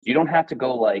You don't have to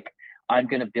go like, I'm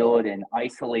going to build an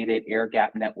isolated air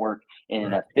gap network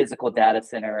in Right. a physical data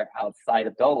center outside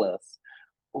of Dulles,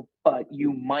 but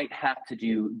you might have to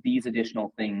do these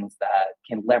additional things that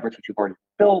can leverage what you've already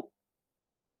built,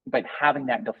 but having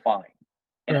that defined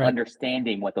and Right.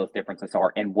 understanding what those differences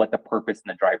are and what the purpose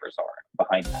and the drivers are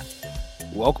behind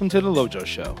that. Welcome to the Lojo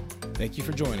Show. Thank you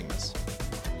for joining us.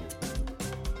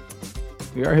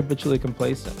 We are habitually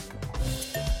complacent.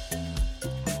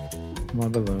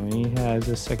 Mabaloni has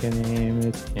a second name.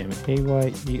 It's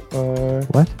M-A-Y-E-R.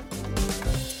 What?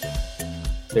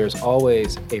 There's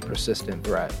always a persistent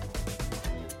threat.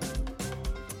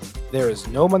 There is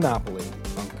no monopoly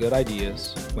on good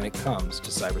ideas when it comes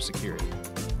to cybersecurity.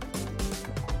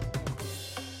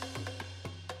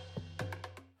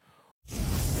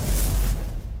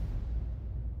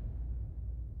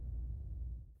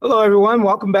 Hello, everyone.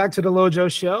 Welcome back to the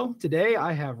Lojo Show. Today,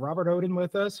 I have Robert Oden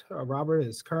with us. Robert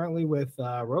is currently with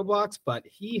Roblox, but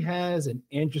he has an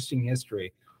interesting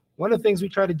history. One of the things we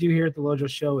try to do here at the Lojo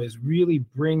Show is really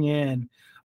bring in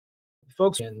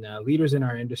folks and leaders in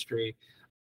our industry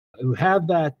who have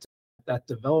that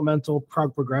developmental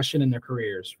progression in their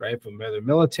careers, right? From whether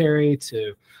military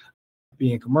to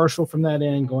being commercial from that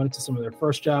end, going into some of their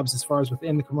first jobs as far as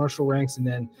within the commercial ranks, and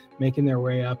then making their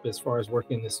way up as far as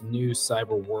working in this new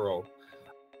cyber world.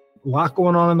 A lot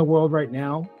going on in the world right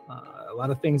now. A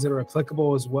lot of things that are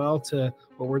applicable as well to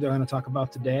what we're going to talk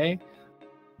about today,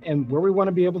 and where we want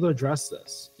to be able to address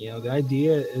this. You know, the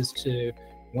idea is to,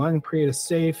 one, create a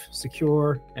safe,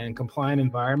 secure, and compliant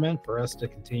environment for us to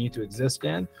continue to exist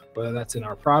in, whether that's in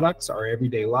our products, our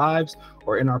everyday lives,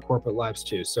 or in our corporate lives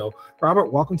too. So,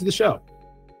 Robert, welcome to the show.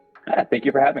 Thank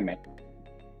you for having me.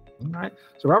 All right.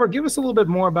 So, Robert, give us a little bit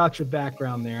more about your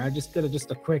background there. I just did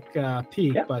a quick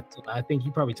peek, but I think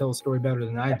you probably tell the story better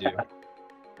than I do.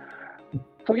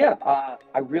 So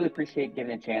I really appreciate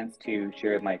getting a chance to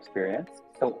share my experience.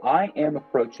 So I am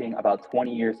approaching about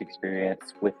 20 years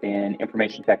experience within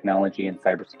information technology and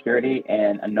cybersecurity,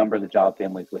 and a number of the job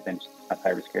families within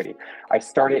cybersecurity. I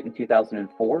started in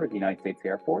 2004 with the United States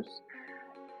Air Force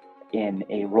in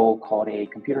a role called a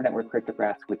computer network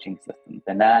cryptograph switching systems.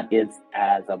 And that is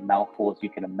as a mouthful as you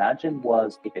can imagine.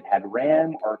 Was if it had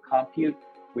RAM or compute,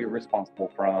 we were responsible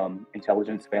from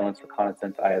intelligence, surveillance,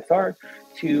 reconnaissance, ISR,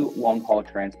 to long-haul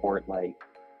transport like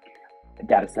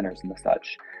data centers and the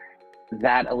such.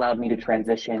 That allowed me to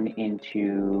transition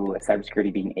into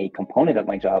cybersecurity being a component of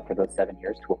my job for those 7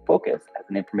 years to a focus as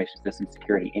an information systems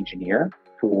security engineer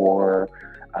for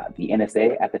the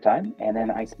NSA at the time. And then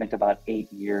I spent about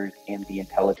 8 years in the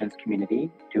intelligence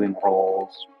community doing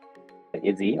roles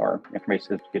ISI, or information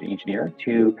systems security engineer,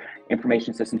 to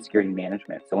information system security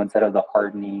management. So instead of the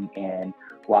hardening and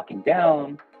locking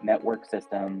down network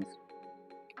systems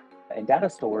and data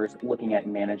stores, looking at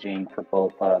managing for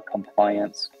both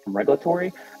compliance from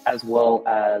regulatory as well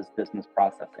as business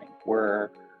processing,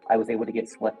 where I was able to get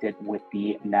selected with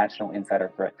the National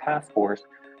Insider Threat Task Force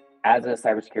as a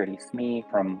cybersecurity SME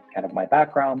from kind of my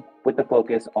background, with the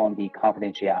focus on the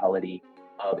confidentiality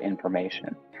of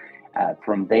information.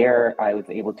 From there, I was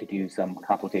able to do some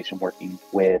consultation working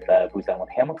with Booz Allen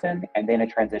Hamilton, and then a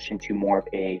transition to more of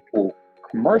a full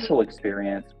commercial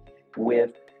experience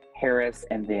with Harris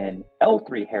and then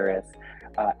L3 Harris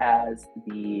as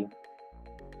the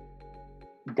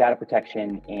data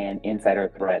protection and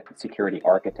insider threat security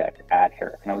architect at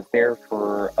Harris. And I was there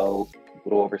for a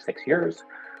little over 6 years.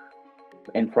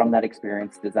 And from that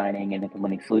experience, designing and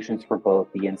implementing solutions for both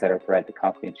the insider threat, the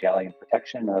confidentiality and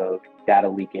protection of data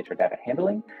leakage or data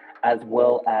handling, as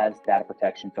well as data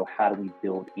protection. So how do we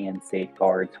build in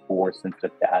safeguards for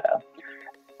sensitive data?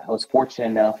 I was fortunate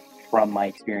enough from my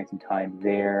experience and time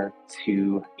there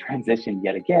to transition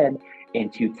yet again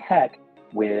into tech,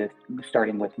 with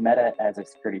starting with Meta as a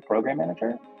security program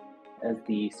manager, as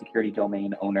the security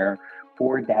domain owner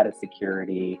for data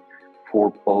security for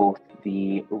both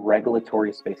the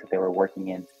regulatory space that they were working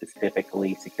in,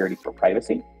 specifically security for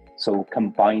privacy. So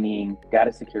combining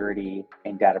data security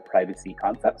and data privacy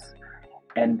concepts.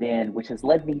 And then, which has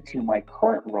led me to my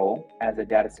current role as a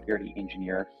data security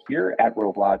engineer here at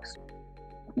Roblox,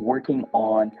 working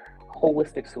on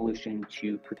holistic solution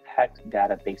to protect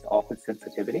data based off of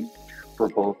sensitivity for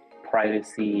both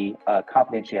privacy,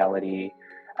 confidentiality,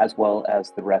 as well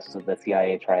as the rest of the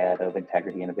CIA triad of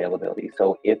integrity and availability.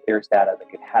 So if there's data that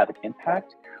could have an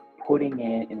impact, putting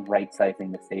in and right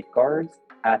sizing the safeguards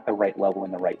at the right level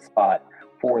in the right spot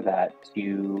for that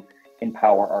to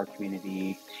empower our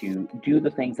community to do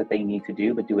the things that they need to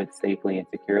do, but do it safely and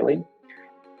securely.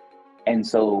 And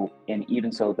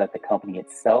even so that the company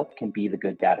itself can be the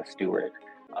good data steward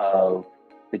of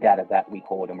the data that we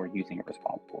hold and we're using it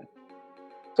responsibly.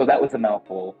 So that was a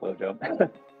mouthful, Lojo.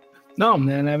 No,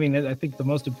 man. I mean, I think the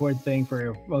most important thing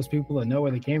for most people to know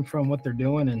where they came from, what they're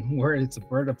doing, and where it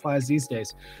applies these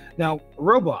days. Now,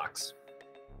 Roblox.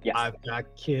 Yes. I've got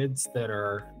kids that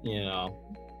are,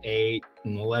 8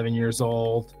 and 11 years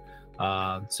old.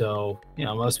 So,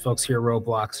 most folks hear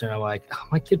Roblox and are like, oh,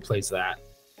 my kid plays that.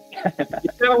 You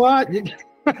know what?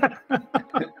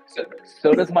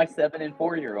 So does my 7 and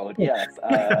 4-year-old. Yes.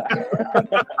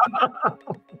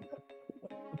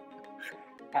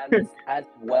 As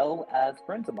well as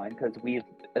friends of mine, because we've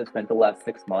spent the last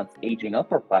 6 months aging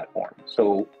up our platform.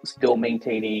 So still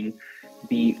maintaining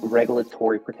the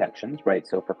regulatory protections, right?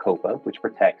 So for COPA, which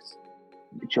protects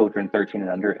children 13 and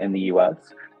under in the US,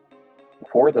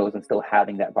 for those, and still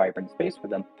having that vibrant space for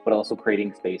them, but also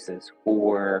creating spaces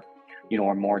for,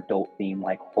 a more adult theme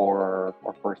like horror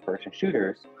or first-person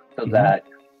shooters, so that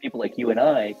people like you and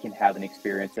I can have an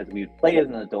experience as we would play as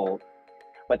an adult,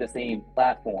 but the same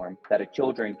platform that a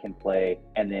children can play,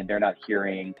 and then they're not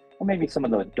hearing, or maybe some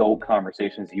of the adult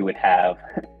conversations you would have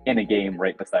in a game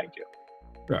right beside you.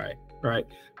 Right.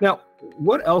 Now,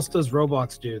 what else does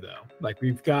Roblox do though? Like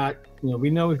we've got, we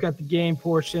know we've got the game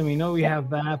portion, we know we have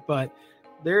that, but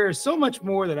there is so much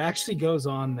more that actually goes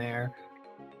on there.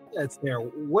 That's there.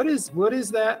 What is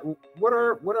that? What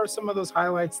are some of those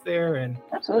highlights there? And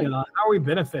absolutely, how are we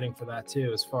benefiting for that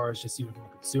too, as far as just even from a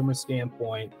consumer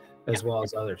standpoint, as well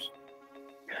as others?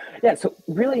 Yeah, so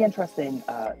really interesting.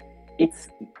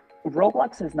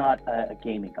 Roblox is not a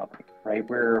gaming company, right?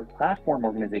 We're a platform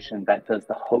organization that does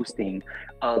the hosting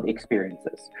of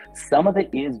experiences. Some of it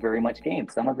is very much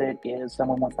games. Some of it is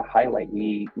someone wants to highlight.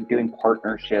 We're doing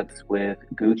partnerships with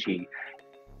Gucci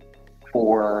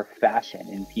for fashion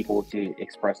and people to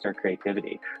express their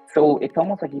creativity. So it's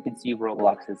almost like you can see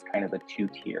Roblox as kind of a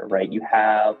two-tier, right? You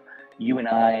have you and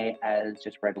I as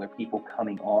just regular people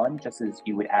coming on, just as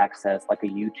you would access like a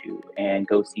YouTube and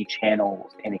go see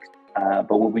channels and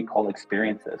but what we call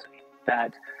experiences,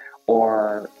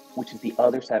 which is the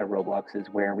other side of Roblox, is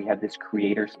where we have this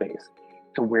creator space.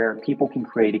 So where people can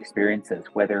create experiences,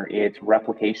 whether it's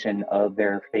replication of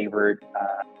their favorite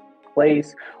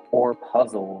place, or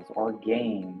puzzles, or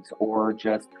games, or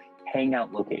just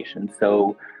hangout locations.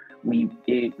 So we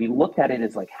looked at it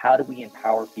as like, how do we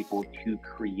empower people to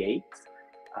create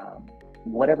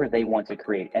whatever they want to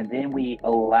create, and then we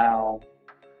allow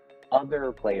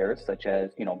other players, such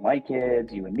as my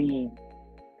kids, you and me,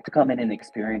 to come in and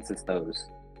experiences those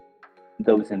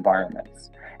environments.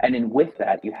 And then with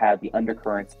that, you have the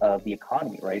undercurrents of the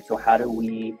economy, right? So how do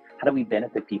we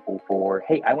benefit people for,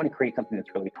 hey, I want to create something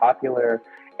that's really popular,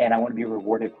 and I want to be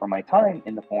rewarded for my time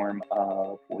in the form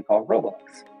of what we call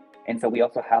Roblox. And so we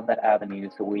also have that avenue.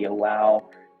 So we allow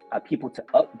people to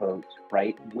upvote,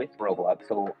 right, with Roblox.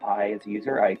 So I, as a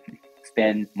user, I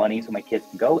spend money so my kids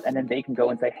can go, and then they can go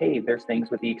and say, hey, there's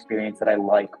things with the experience that I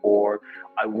like, or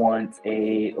I want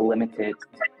a limited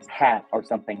hat or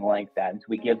something like that. And so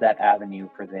we give that avenue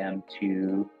for them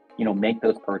to, make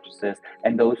those purchases,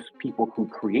 and those people who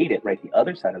create it, right, the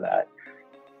other side of that,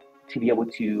 to be able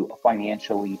to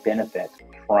financially benefit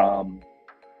from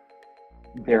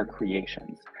their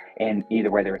creations, and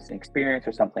either whether it's an experience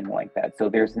or something like that. So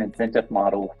there's an incentive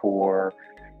model for,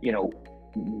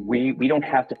 we don't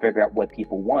have to figure out what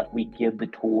people want. We give the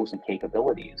tools and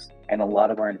capabilities, and a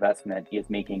lot of our investment is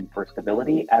making for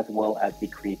stability as well as the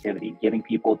creativity, giving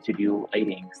people to do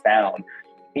lighting, sound,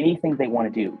 anything they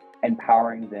want to do,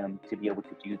 empowering them to be able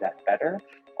to do that better,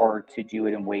 or to do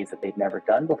it in ways that they've never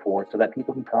done before, so that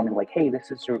people can come and like, hey,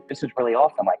 this is really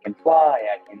awesome. I can fly,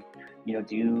 I can,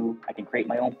 I can create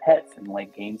my own pets, and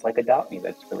like games like Adopt Me,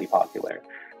 that's really popular.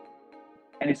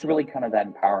 And it's really kind of that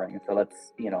empowering. And so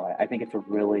that's, I think it's a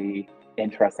really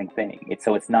interesting thing.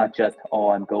 It's not just, oh,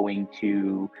 I'm going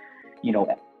to,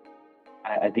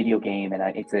 a video game, and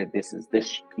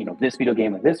this video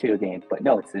game or this video game, but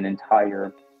no, it's an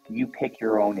entire, you pick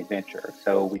your own adventure.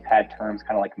 So we've had terms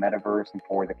kind of like metaverse and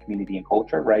for the community and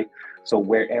culture, right? So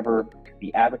wherever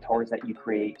the avatars that you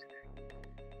create,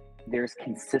 there's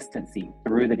consistency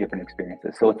through the different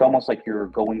experiences. So it's almost like you're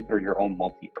going through your own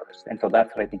multiverse. And so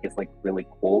that's what I think is like really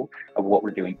cool of what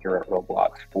we're doing here at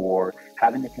Roblox, for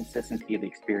having the consistency of the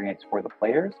experience for the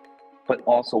players, but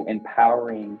also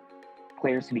empowering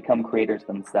players to become creators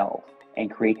themselves and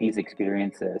create these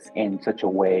experiences in such a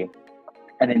way,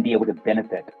 and then be able to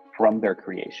benefit from their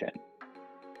creation.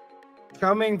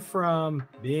 Coming from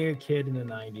being a kid in the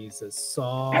 90s that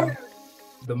saw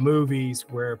the movies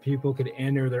where people could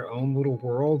enter their own little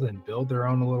world and build their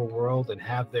own little world and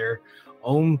have their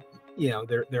own,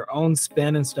 their own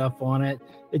spin and stuff on it.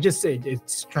 It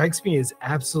strikes me as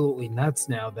absolutely nuts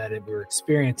now that we're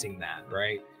experiencing that,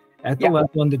 right? at the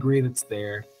level and degree that's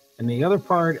there. And the other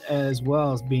part as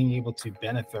well is being able to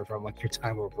benefit from like your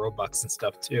time with Robux and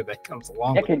stuff too that comes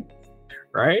along with it,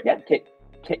 right? Yeah,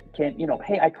 can you know,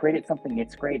 hey, I created something,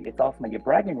 it's great, it's awesome, I get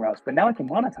bragging rights, but now I can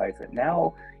monetize it.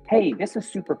 Now, hey, this is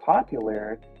super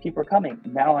popular, people are coming,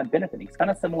 now I'm benefiting. It's kind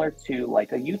of similar to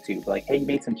like a YouTube, like, hey, you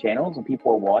made some channels and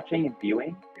people are watching and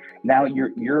viewing. Now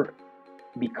you're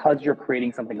because you're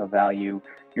creating something of value,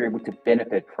 you're able to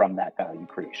benefit from that value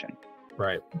creation.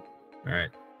 Right. All right.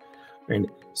 And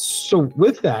so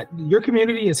with that, your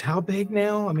community is how big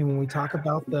now? I mean, when we talk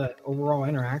about the overall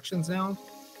interactions now?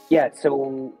 Yeah,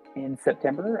 so in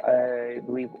September, I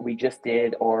believe we just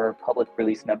did our public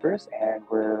release numbers, and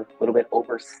we're a little bit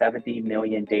over 70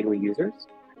 million daily users,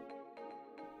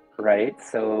 right?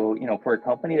 So, you know, for a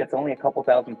company that's only a couple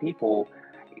thousand people,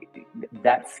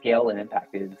 that scale and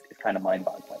impact is kind of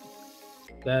mind-boggling.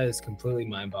 That is completely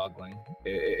mind-boggling.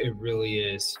 It really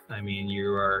is. I mean,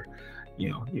 you're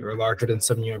larger than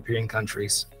some European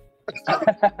countries. I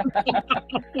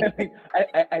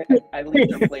leave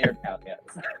the player count, yes.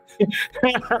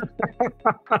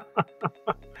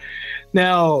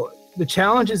 Now, the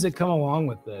challenges that come along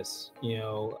with this, you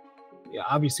know,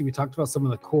 obviously we talked about some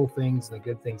of the cool things and the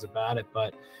good things about it,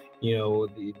 but you know,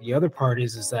 the other part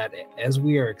is that as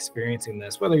we are experiencing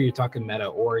this, whether you're talking meta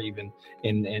or even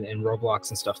in Roblox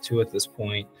and stuff too at this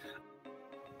point,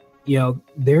 you know,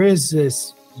 there is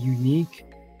this unique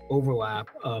overlap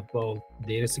of both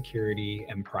data security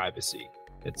and privacy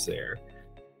that's there.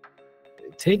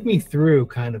 Take me through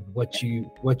kind of what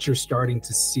you're starting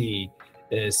to see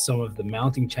as some of the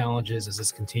mounting challenges as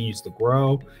this continues to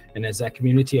grow, and as that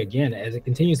community, again, as it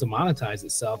continues to monetize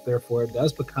itself, therefore it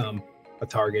does become a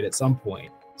target at some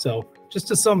point. So just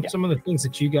to some of the things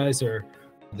that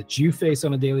you face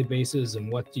on a daily basis,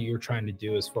 and what you're trying to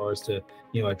do as far as to,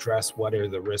 you know, address what are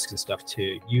the risks and stuff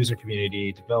to user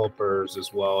community, developers,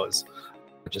 as well as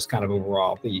just kind of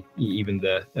overall even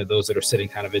those that are sitting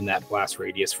kind of in that blast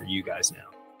radius for you guys now.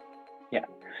 Yeah.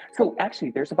 So actually,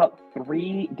 there's about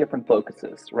 3 different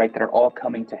focuses, right, that are all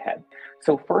coming to head.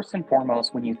 So first and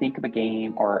foremost, when you think of a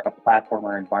game or a platform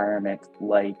or environment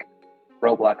like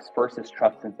Roblox, first is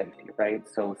trust and safety, right?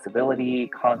 So civility,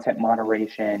 content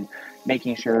moderation,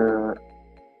 making sure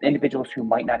individuals who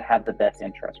might not have the best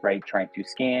interest, right, trying to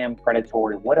scam,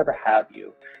 predatory, whatever have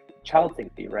you, child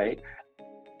safety, right?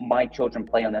 My children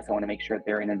play on this. I want to make sure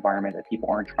they're in an environment that people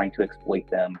aren't trying to exploit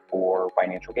them for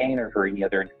financial gain or for any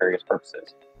other nefarious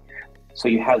purposes. So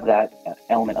you have that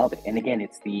element of it. And again,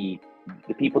 it's the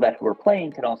people who are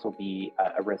playing can also be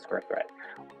a risk or a threat.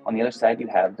 On the other side, you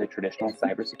have the traditional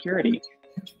cybersecurity.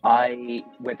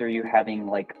 Whether you're having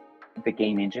like the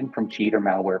game engine from cheat or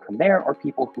malware from there, or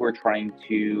people who are trying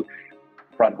to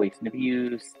fraud, waste, and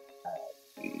abuse,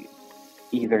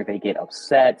 either they get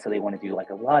upset, so they want to do like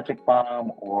a logic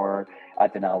bomb or a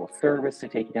denial of service to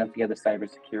take you down to the other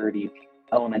cybersecurity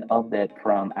element of it,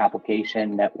 from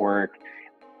application, network,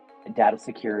 data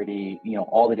security, you know,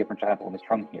 all the different elements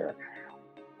from here,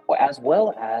 as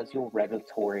well as your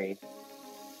regulatory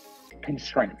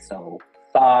constraints. So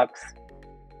SOX,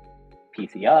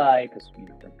 PCI, because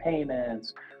from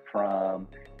payments, from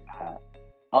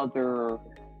other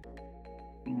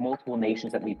multiple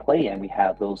nations that we play in, we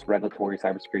have those regulatory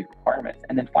cybersecurity requirements.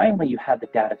 And then finally, you have the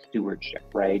data stewardship,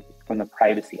 right? From the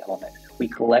privacy element. We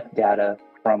collect data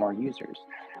from our users.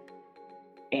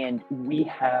 And we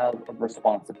have a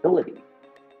responsibility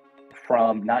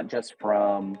from not just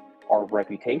from our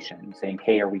reputation, saying,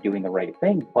 hey, are we doing the right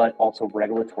thing? But also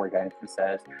regulatory guidance that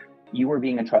says, you are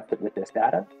being entrusted with this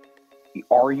data.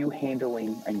 Are you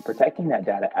handling and protecting that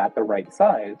data at the right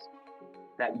size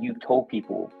that you've told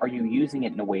people? Are you using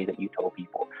it in a way that you told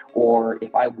people? Or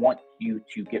if I want you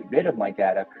to get rid of my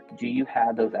data, do you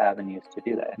have those avenues to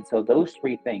do that? And so those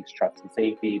 3 things, trust and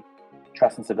safety,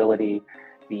 trust and civility,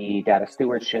 the data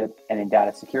stewardship, and then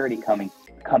data security coming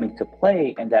to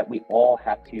play, and that we all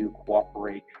have to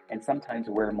cooperate and sometimes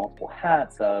wear multiple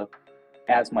hats of,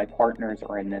 as my partners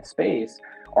are in this space,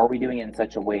 are we doing it in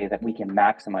such a way that we can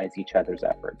maximize each other's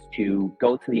efforts to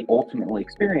go to the ultimate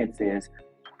experiences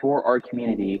for our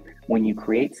community? When you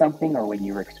create something or when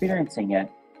you're experiencing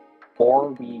it, are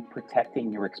we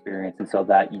protecting your experience and so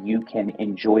that you can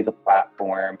enjoy the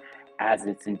platform as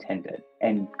it's intended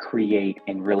and create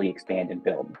and really expand and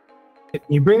build?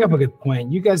 You bring up a good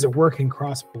point. You guys are working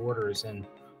cross borders, and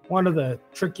one of the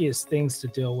trickiest things to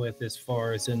deal with as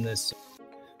far as in this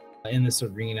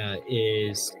arena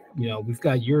is, you know, we've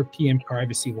got European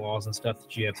privacy laws and stuff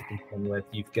that you have to contend with.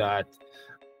 You've got,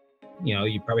 you know,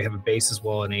 you probably have a base as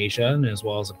well in Asia, and as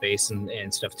well as a base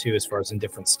and stuff too, as far as in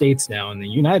different states now in the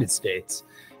United States.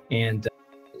 And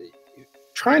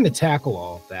trying to tackle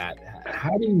all of that,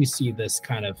 how do you see this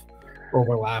kind of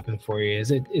overlapping for you? Does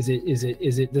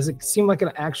it seem like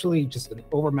actually just an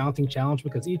overmounting challenge?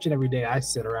 Because each and every day I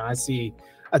sit around, I see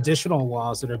additional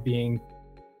laws that are being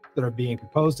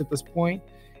proposed at this point,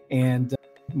 and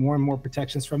more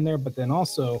protections from there. But then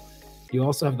also, you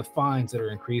also have the fines that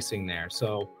are increasing there.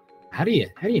 So how do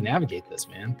you navigate this,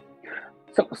 man?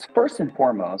 So first and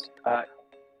foremost,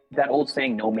 that old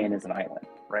saying, "No man is an island,"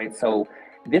 right? So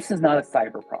this is not a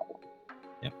cyber problem.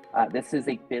 Yep. This is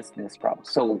a business problem.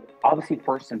 So obviously,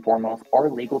 first and foremost,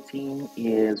 our legal team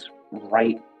is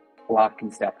right lock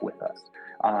and step with us.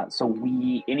 So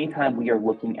anytime we are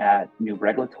looking at new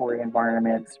regulatory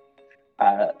environments,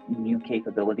 new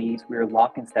capabilities, we are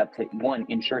lock and step to one,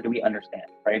 ensure do we understand,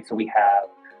 right? So we have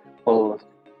both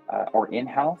our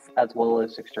in-house as well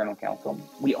as external counsel.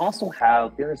 We also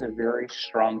have, there is a very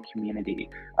strong community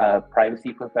of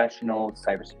privacy professionals,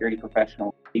 cybersecurity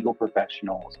professionals, legal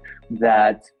professionals,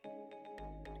 that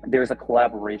there's a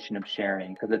collaboration of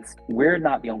sharing, because we're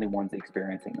not the only ones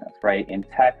experiencing this, right? In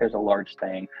tech, there's a large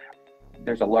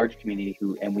community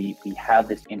and we have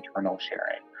this internal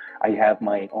sharing. I have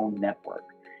my own network.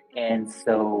 And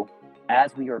so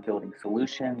as we are building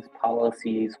solutions,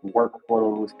 policies,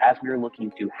 workflows, as we are looking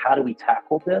to how do we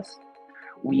tackle this,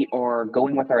 we are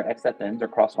going with our XFNs or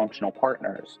cross-functional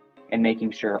partners and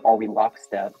making sure, are we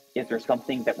lockstep? Is there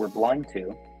something that we're blind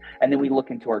to? And then we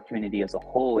look into our community as a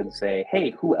whole and say,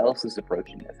 hey, who else is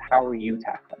approaching this? How are you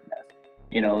tackling this?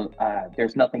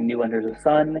 There's nothing new under the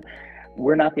sun.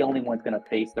 We're not the only ones going to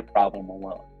face the problem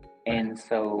alone. And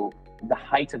so the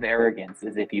height of arrogance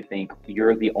is if you think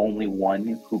you're the only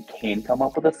one who can come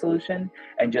up with a solution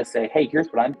and just say, hey, here's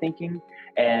what I'm thinking.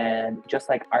 And just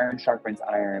like iron sharpens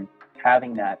iron,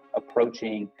 having that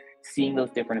approaching, seeing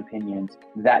those different opinions,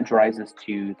 that drives us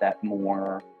to that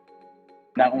more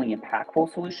not only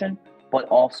impactful solution, but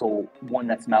also one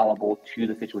that's malleable to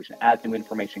the situation. As new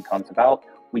information comes about,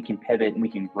 we can pivot and we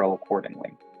can grow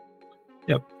accordingly.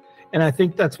 Yep. And I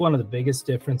think that's one of the biggest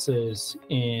differences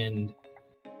in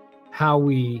how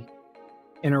we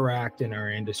interact in our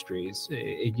industries.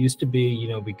 It used to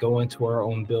be, we go into our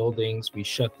own buildings, we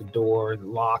shut the door, the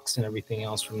locks and everything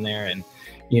else from there. And,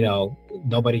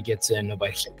 nobody gets in,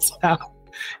 nobody gets out,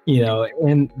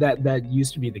 and that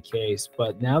used to be the case.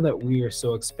 But now that we are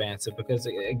so expansive, because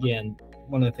again,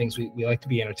 one of the things we like to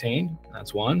be entertained,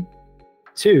 that's one.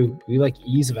 Two, we like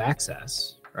ease of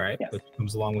access, right? Yes. Which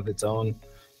comes along with its own,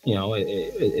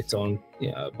 its own,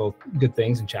 both good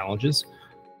things and challenges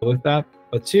with that.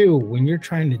 But two, when you're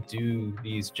trying to do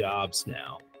these jobs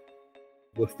now,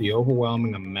 with the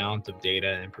overwhelming amount of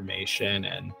data, information,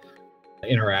 and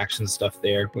interaction stuff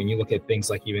there, when you look at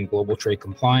things like even global trade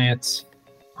compliance,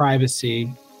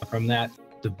 privacy, from that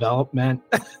development,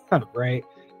 right?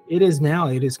 It is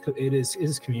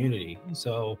community.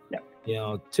 So,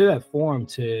 yeah. To that form,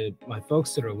 to my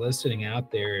folks that are listening out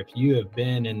there, if you have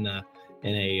been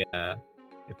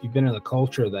if you've been in the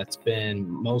culture that's been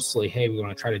mostly, hey, we want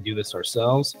to try to do this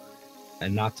ourselves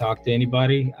and not talk to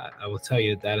anybody, I will tell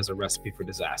you that is a recipe for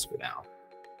disaster now.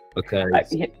 Because,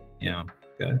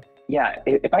 good. Yeah,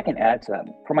 if I can add to that,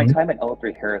 for my time at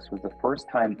L3Harris was the first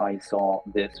time I saw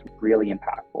this really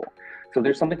impactful. So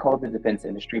there's something called the Defense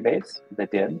Industry Base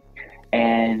that did,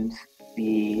 and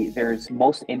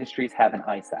most industries have an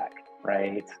ISAC,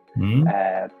 right?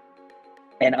 Mm-hmm.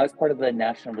 And I was part of the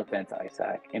National Defense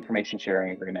ISAC, Information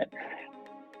Sharing Agreement,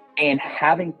 and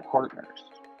having partners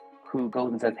who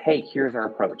goes and says, hey, here's our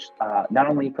approach, not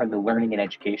only for the learning and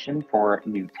education for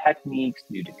new techniques,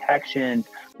 new detections,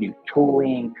 new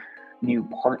tooling, new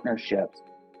partnerships,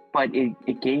 but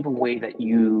it gave a way that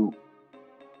you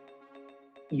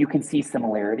can see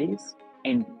similarities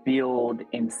and build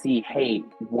and see, hey,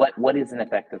 what is an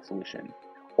effective solution,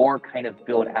 or kind of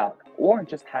build out, or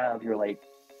just have your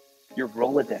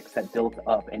Rolodex that builds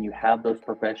up, and you have those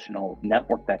professional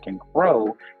network that can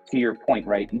grow. To your point,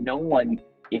 right? No one,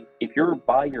 if you're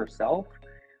by yourself,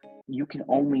 you can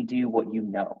only do what you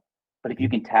know. But if you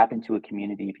can tap into a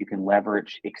community, if you can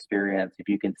leverage experience, if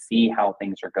you can see how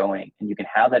things are going, and you can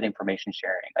have that information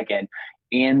sharing, again,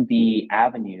 in the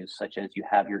avenues such as you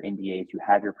have your NDAs, you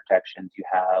have your protections, you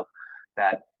have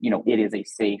that, it is a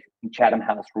safe Chatham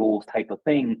House rules type of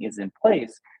thing is in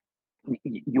place,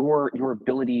 your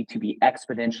ability to be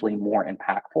exponentially more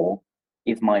impactful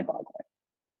is mind-boggling.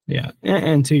 Yeah,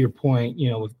 and to your point,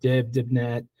 with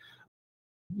DibNet,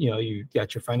 you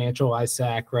got your financial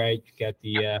ISAC, right? You got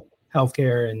the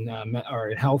healthcare and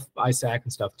or health ISAC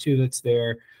and stuff too that's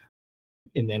there,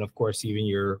 and then of course even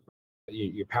your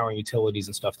power and utilities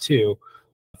and stuff too.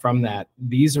 From that,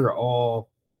 these are all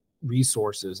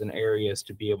resources and areas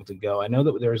to be able to go. I know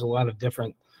that there's a lot of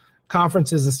different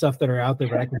conferences and stuff that are out there,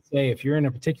 but I can say if you're in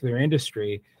a particular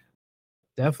industry,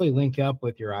 definitely link up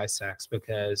with your ISACs,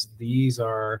 because this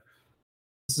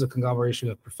is a conglomeration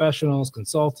of professionals,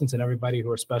 consultants, and everybody who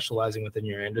are specializing within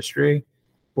your industry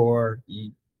for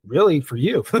the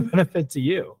benefit to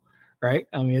you, right?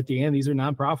 I mean, at the end, these are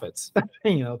nonprofits,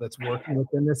 that's working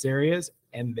within this areas,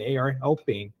 and they are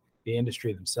helping the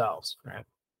industry themselves, right?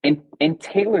 And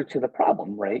tailored to the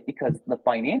problem, right? Because the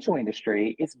financial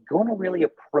industry is going to really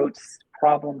approach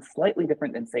problems slightly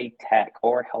different than, say, tech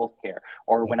or healthcare,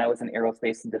 or when I was in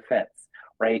aerospace and defense,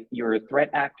 right? Your threat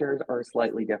actors are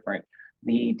slightly different.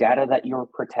 The data that you're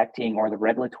protecting or the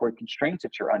regulatory constraints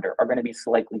that you're under are going to be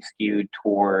slightly skewed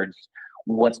towards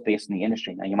what's based in the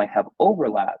industry. Now, you might have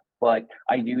overlap, but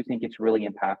I do think it's really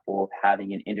impactful of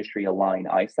having an industry-aligned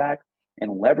ISAC and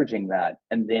leveraging that,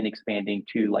 and then expanding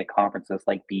to like conferences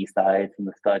like B-Sides and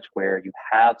the such, where you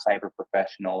have cyber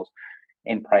professionals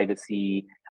and privacy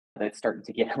that's starting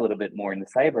to get a little bit more in the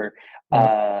cyber,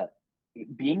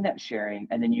 being that sharing,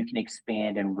 and then you can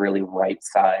expand and really right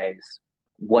size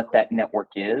what that network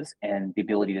is and the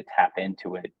ability to tap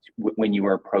into it when you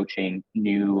are approaching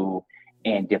new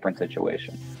and different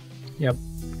situations. Yep.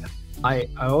 I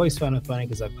always found it funny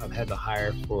because I've had to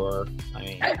hire for,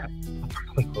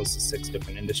 probably close to 6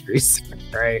 different industries,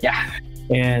 right? Yeah.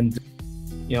 And,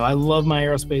 I love my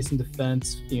aerospace and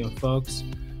defense, folks,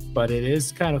 but it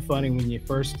is kind of funny when the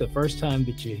first time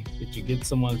that you get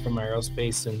someone from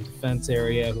aerospace and defense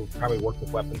area who probably worked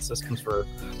with weapon systems for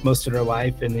most of their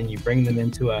life, and then you bring them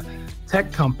into a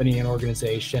tech company and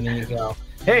organization, and you go,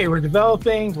 hey, we're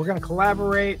developing, we're going to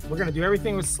collaborate, we're going to do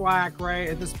everything with Slack, right?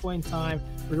 At this point in time,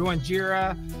 we're doing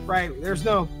Jira, right? There's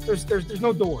no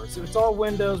doors. It's all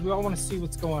windows. We all want to see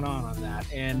what's going on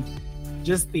that. And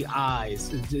just the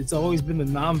eyes, it's always been the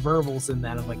nonverbals in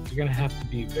that of like, you're going to have to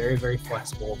be very, very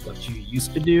flexible of what you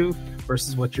used to do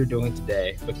versus what you're doing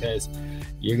today, because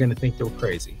you're going to think they're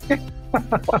crazy.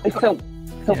 So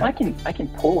yeah. I can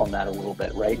pull on that a little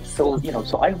bit, right? So,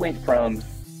 so I went from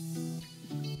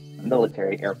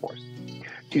military, Air Force,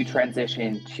 to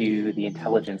transition to the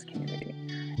intelligence community,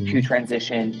 to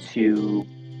transition to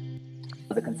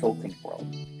the consulting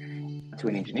world, to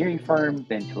an engineering firm,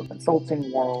 then to a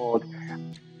consulting world,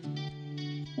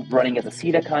 running as a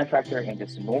CETA contractor and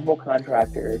just a normal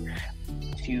contractor,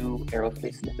 to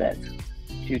aerospace and defense,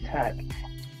 to tech.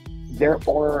 There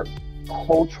are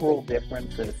cultural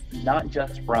differences, not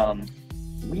just from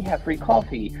we have free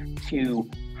coffee to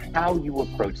how you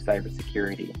approach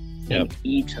cybersecurity. In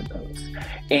each of those.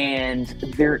 And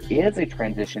there is a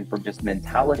transition from just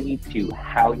mentality to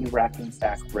how you rack and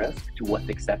stack risk, to what's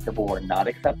acceptable or not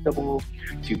acceptable,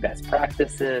 to best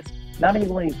practices, not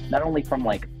only from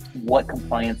like what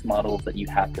compliance models that you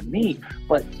have to meet,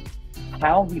 but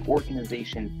how the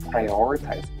organization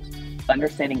prioritizes.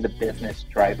 Understanding the business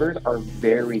drivers are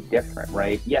very different,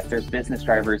 right? Yes, there's business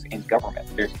drivers in government,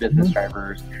 there's business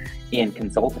drivers in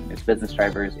consulting, there's business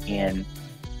drivers in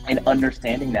and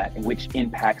understanding that, and which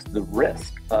impacts the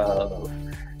risk of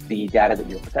the data that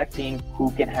you're protecting, who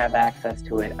can have access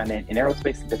to it. I mean, in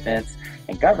aerospace and defense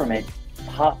and government,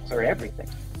 POPs are everything.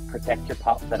 Protect your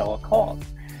POPs at all costs.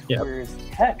 Yep. Whereas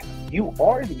tech, you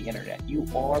are the internet, you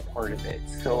are part of it.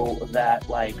 So that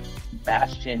like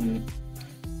bastion,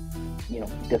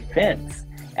 defense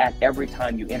at every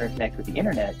time you interconnect with the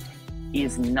internet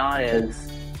is not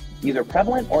as either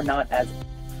prevalent or not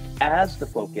as the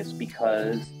focus,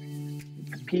 because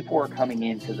people are coming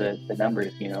into the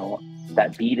numbers,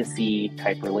 that B2C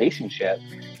type relationship.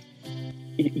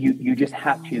 You just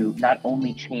have to not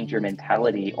only change your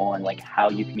mentality on like how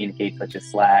you communicate, such as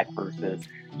Slack versus,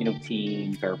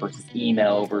 Teams, or versus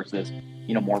email versus,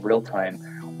 more real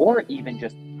time, or even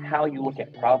just how you look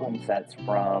at problem sets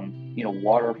from,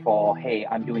 waterfall, hey,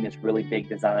 I'm doing this really big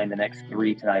design the next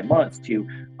 3 to 9 months, to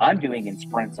I'm doing in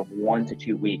sprints of 1 to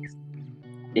 2 weeks.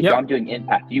 If I'm doing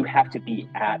impact, you have to be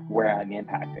at where I'm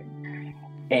impacting.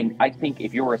 And I think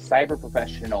if you're a cyber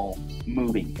professional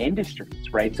moving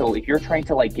industries, right? So if you're trying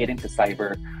to like get into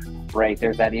cyber, right,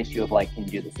 there's that issue of like, can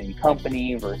you do the same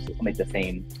company versus the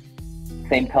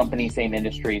same company, same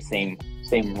industry, same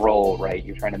role, right?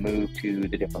 You're trying to move to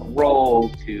the different role,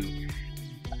 to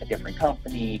a different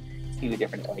company, to a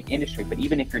different like industry. But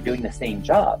even if you're doing the same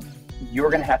job, you're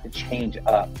going to have to change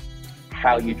up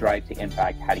how you drive to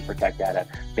impact, how do you protect data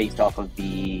based off of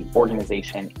the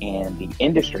organization and the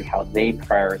industry, how they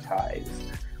prioritize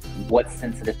what's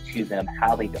sensitive to them,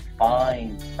 how they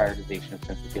define prioritization of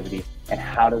sensitivity, and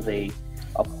how do they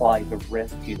apply the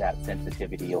risk to that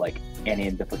sensitivity, like any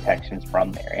of the protections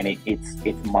from there. And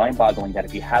it's mind-boggling that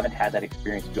if you haven't had that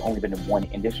experience, if you've only been in one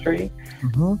industry,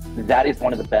 that is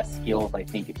one of the best skills, I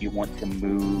think, if you want to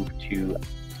move to,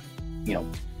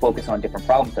 focus on different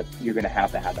problems, that you're going to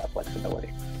have that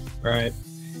flexibility. Right.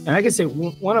 And I can say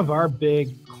one of our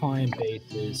big client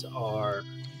bases are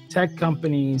tech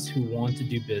companies who want to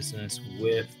do business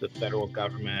with the federal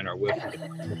government or with the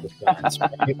Department of Defense,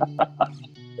 right?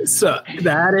 So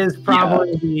that is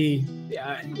probably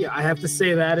I have to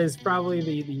say that is probably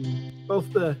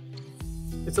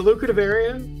it's a lucrative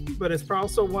area, but it's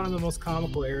also one of the most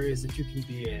comical areas that you can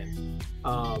be in.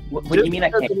 What do you mean I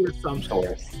can't use open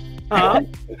source? What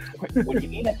do you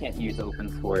mean I can't use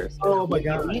open source? Oh my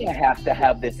God. What do you mean I have to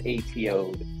have this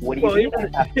ATO? What do you mean I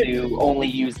have to only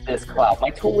use this cloud? My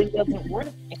tooling doesn't work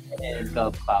in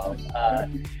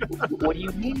GovCloud. What do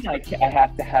you mean I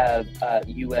have to have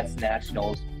U.S.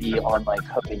 nationals be on my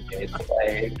coding base? So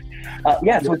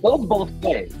it goes both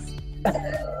ways.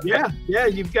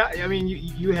 You've got. I mean,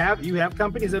 you have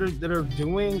companies that are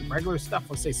doing regular stuff.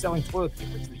 Let's say selling toilet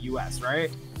paper to the U.S., right?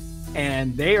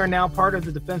 And they are now part of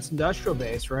the defense industrial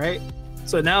base, right?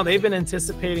 So now they've been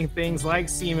anticipating things like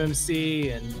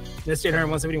CMMC and NIST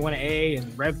 800-171A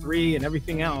and Rev 3 and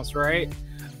everything else, right?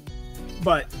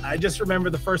 But I just remember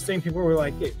the first thing people were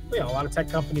like, a lot of tech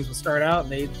companies would start out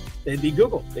and they'd be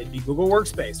Google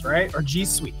Workspace, right? Or G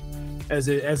Suite, as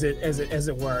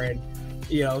it were, and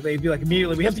they'd be like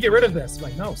immediately, we have to get rid of this. I'm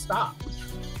like, no, stop.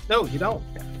 No, you don't.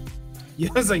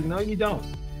 It's like, no, you don't.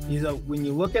 When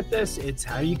you look at this, it's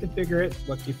how you configure it,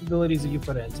 what capabilities that you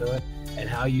put into it, and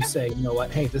how you say, you know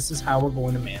what, hey, this is how we're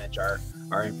going to manage our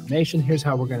information. Here's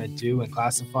how we're going to do and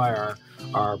classify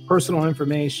our personal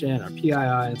information, our PII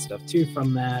and stuff too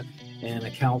from that, and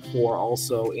account for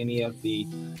also any of the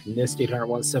NIST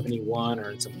 800-171,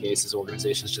 or in some cases,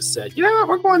 organizations just said,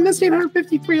 we're going NIST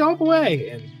 853 all the way.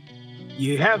 And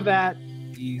you have that.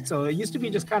 So it used to be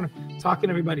just kind of talking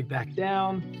everybody back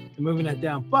down and moving that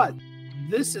down. But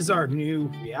this is our new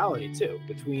reality too,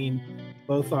 between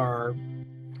both our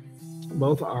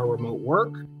remote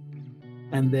work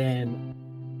and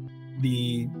then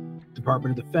the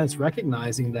Department of Defense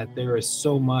recognizing that there is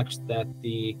so much that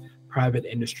the private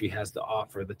industry has to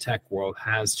offer, the tech world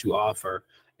has to offer,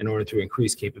 in order to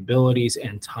increase capabilities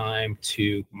and time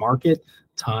to market,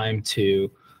 time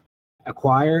to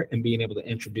acquire, and being able to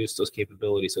introduce those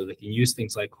capabilities so they can use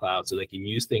things like cloud, so they can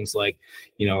use things like,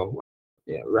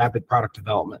 rapid product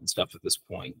development and stuff at this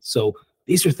point. So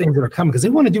these are things that are coming because they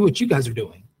want to do what you guys are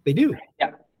doing. They do.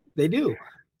 Yeah, they do.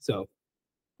 So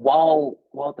while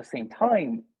at the same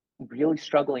time really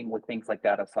struggling with things like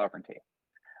data sovereignty,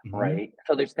 right?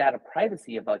 So there's data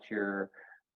privacy about your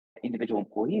individual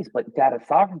employees, but data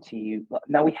sovereignty,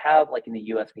 now we have, like in the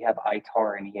US, we have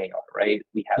ITAR and EAR, right?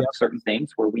 We have certain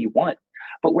things where we want,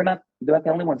 but they're not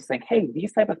the only ones saying, hey,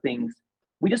 these type of things,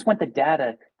 we just want the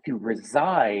data to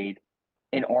reside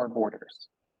in our borders,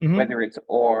 whether it's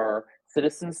our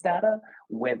citizens' data,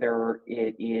 whether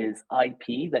it is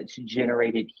IP that's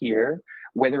generated here,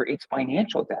 whether it's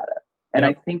financial data. And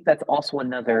I think that's also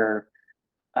another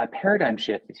paradigm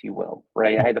shift, if you will,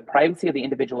 right? I have the privacy of the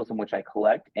individuals in which I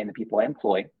collect and the people I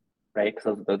employ, right?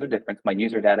 Because those are different, my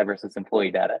user data versus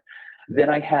employee data. Then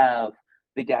I have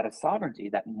the data sovereignty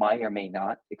that might or may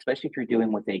not, especially if you're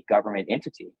dealing with a government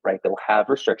entity, right? They'll have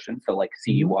restrictions, so like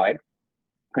CUI,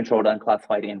 controlled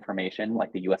unclassified information, like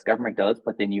the US government does,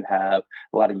 but then you have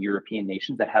a lot of European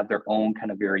nations that have their own kind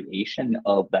of variation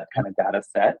of that kind of data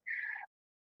set.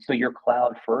 So your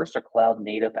cloud first or cloud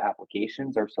native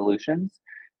applications or solutions,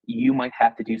 you might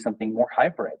have to do something more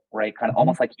hybrid, right? Kind of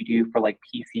almost like you do for like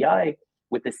PCI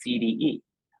with the CDE.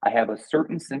 I have a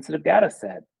certain sensitive data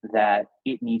set that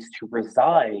it needs to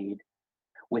reside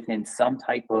within some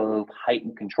type of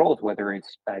heightened controls, whether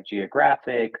it's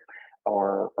geographic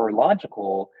or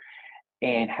logical,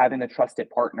 and having a trusted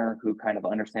partner who kind of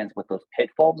understands what those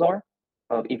pitfalls are.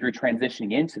 If you're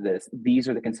transitioning into this, these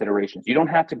are the considerations. You don't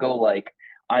have to go like,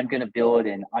 I'm going to build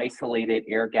an isolated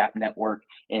air gap network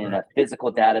in a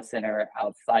physical data center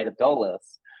outside of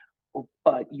Dulles,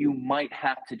 but you might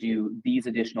have to do these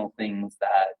additional things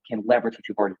that can leverage what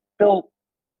you've already built,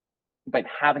 but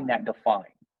having that defined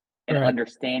and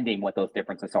understanding what those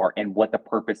differences are and what the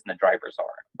purpose and the drivers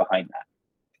are behind that.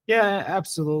 Yeah,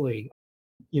 absolutely.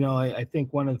 I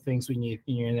think one of the things when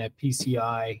you're in that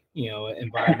PCI,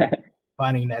 environment,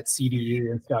 finding that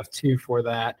CDE and stuff too for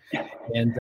that,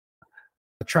 and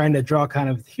trying to draw kind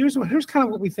of here's kind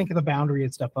of what we think of the boundary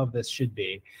and stuff of this should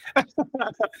be,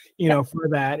 for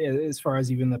that, as far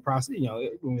as even the process,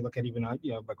 when we look at even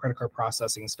the credit card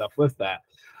processing and stuff with that.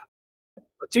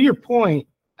 But to your point,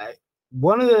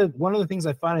 one of the things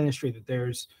I find in history that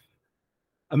there's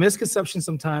a misconception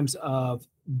sometimes of,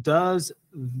 does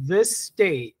this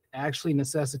state actually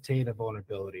necessitate a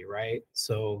vulnerability, right?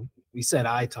 So we said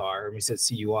ITAR and we said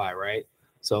CUI, right?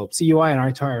 So CUI and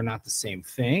ITAR are not the same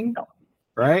thing,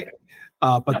 right?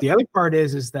 But the other part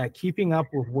is that keeping up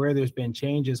with where there's been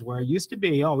changes, where it used to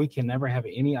be, oh, we can never have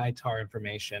any ITAR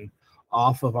information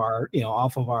off of our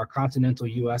continental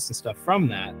US and stuff from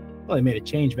that. Well, they made a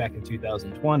change back in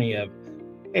 2020 of,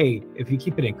 hey, if you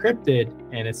keep it encrypted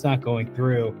and it's not going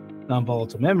through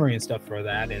non-volatile memory and stuff for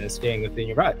that, and it's staying within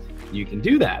your drive, you can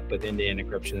do that with end-to-end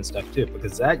encryption and stuff too,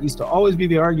 because that used to always be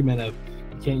the argument of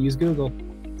you can't use Google.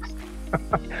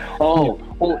 Oh,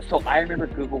 well, so I remember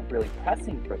Google really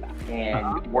pressing for that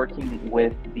and working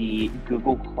with the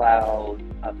Google Cloud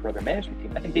program management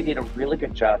team. I think they did a really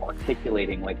good job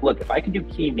articulating, like, look, if I can do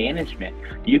key management,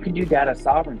 you can do data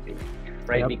sovereignty,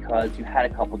 right? Yep. Because you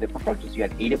had a couple different approaches. You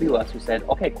had AWS who said,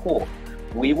 okay, cool,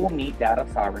 we will meet data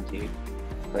sovereignty,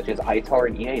 such as ITAR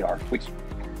and EAR, which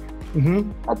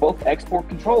are both export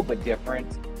control, but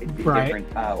different. Right.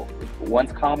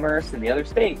 One's commerce and the other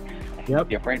state. Yep.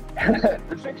 Different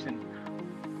restrictions.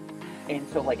 And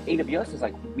so like AWS is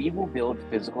like, we will build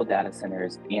physical data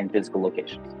centers and physical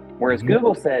locations. Whereas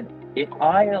Google said, if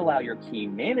I allow your key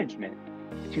management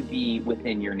to be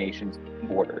within your nation's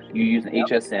borders, you use an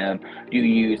HSM,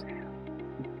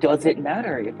 does it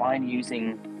matter if I'm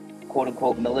using quote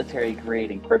unquote military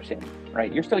grade encryption,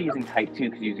 right? You're still using type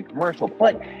 2 because you're using commercial.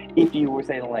 But if you were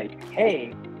saying like,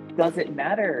 hey, does it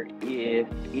matter if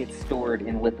it's stored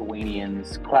in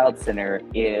Lithuanian's cloud center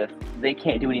if they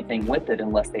can't do anything with it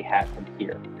unless they have from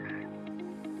here?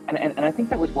 And I think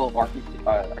that was well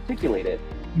articulated,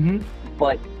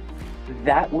 but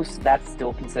that's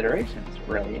still considerations,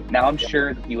 really. Now I'm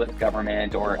sure the U.S.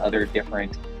 government or other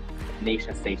different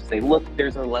nation states say, look,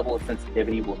 there's a level of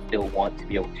sensitivity we'll still want to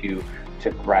be able to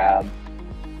grab,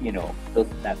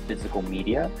 that physical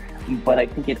media. But I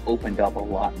think it opened up a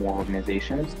lot more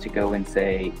organizations to go and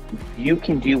say, you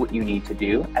can do what you need to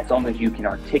do as long as you can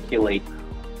articulate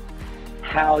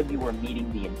how you are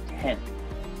meeting the intent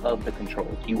of the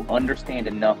controls. You understand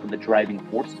enough of the driving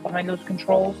forces behind those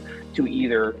controls to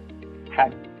either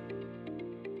have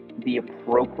the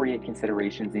appropriate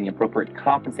considerations and the appropriate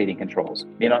compensating controls.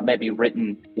 They might be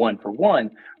written one for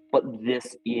one, but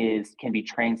this can be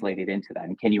translated into that.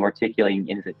 And can you articulate, and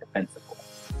is it defensible?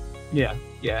 Yeah,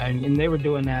 and they were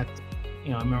doing that. I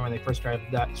remember when they first started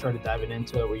diving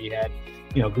into it, where you had,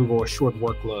 Google assured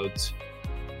workloads,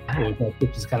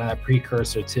 which is kind of that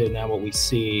precursor to now what we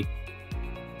see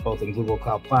both in Google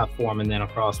Cloud Platform and then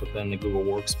across within the Google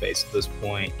Workspace at this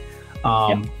point.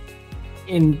 And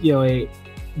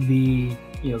the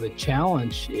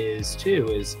challenge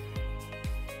is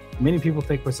many people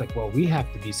think it's like, well, we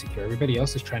have to be secure. Everybody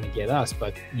else is trying to get us,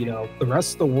 but the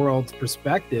rest of the world's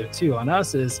perspective too on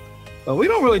us is, well, we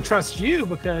don't really trust you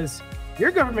because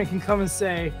your government can come and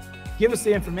say, give us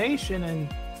the information,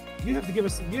 and you have to give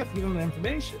them the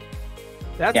information.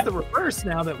 That's the reverse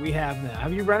now that we have now.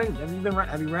 Have you run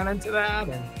into that?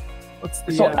 And what's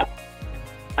the? So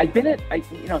I've been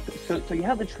so you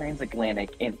have the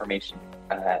transatlantic information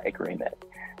agreement,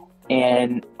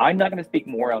 and I'm not going to speak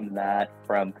more on that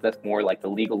because that's more like the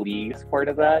legalese part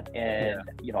of that. And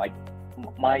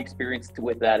my experience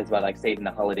with that is about like stayed in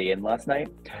the Holiday Inn last night.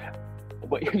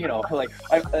 But and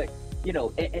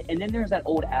then there's that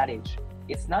old adage: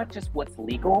 it's not just what's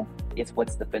legal, it's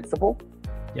what's defensible.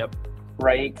 Yep.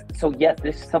 Right. So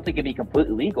yes, something can be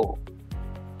completely legal,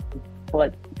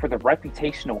 but for the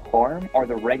reputational harm or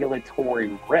the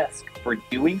regulatory risk for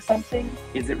doing something,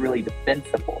 is it really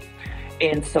defensible?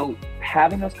 And so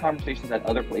having those conversations at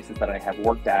other places that I have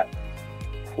worked at,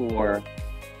 for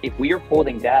if we are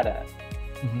holding data,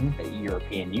 the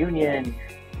European Union,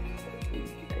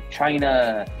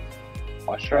 China,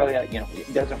 Australia,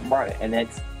 it doesn't matter. And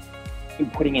that's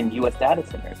putting in US data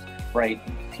centers, right?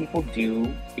 People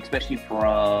do, especially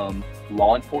from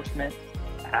law enforcement,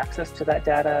 access to that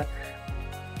data.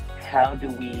 How do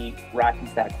we rack and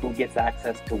stack who gets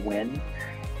access to when?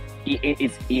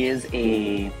 It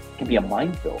can be a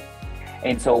minefield.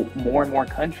 And so more and more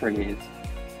countries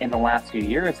in the last few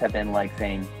years have been like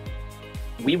saying,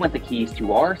 we want the keys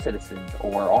to our citizens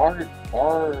or our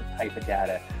type of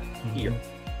data here.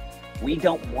 We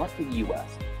don't want the US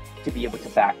to be able to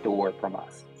backdoor from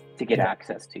us to get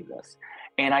access to this.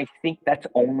 And I think that's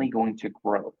only going to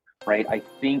grow, right? I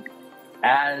think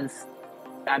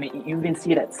you can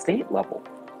see it at state level.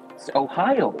 So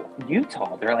Ohio,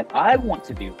 Utah, they're like, I want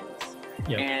to do this.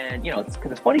 Yep. And,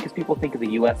 it's funny because people think of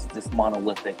the U.S. as this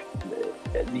monolithic.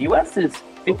 The U.S. is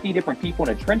 50 different people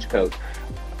in a trench coat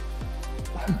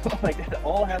like they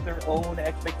all have their own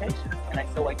expectations. And I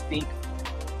think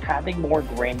having more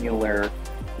granular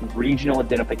regional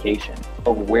identification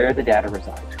of where the data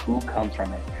resides, who comes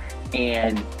from it,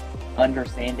 and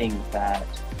understanding that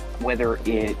whether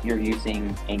you're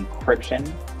using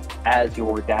encryption as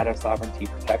your data sovereignty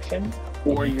protection,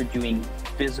 or you're doing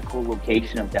physical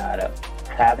location of data,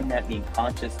 having that, being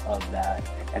conscious of that,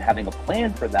 and having a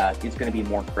plan for that is going to be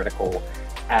more critical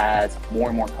as more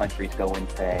and more countries go and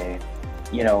say,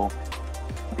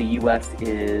 the US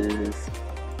is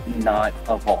not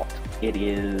a vault. It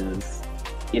is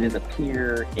a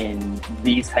peer in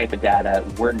these type of data.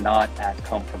 We're not as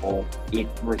comfortable it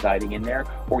residing in there,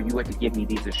 or you have to give me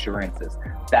these assurances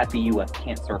that the US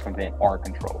can't circumvent our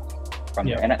controls from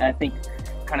there. And I think,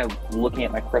 kind of looking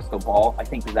at my crystal ball, I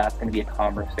think that's going to be a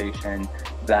conversation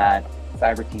that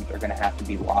cyber teams are going to have to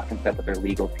be locked and step with their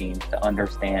legal teams to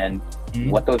understand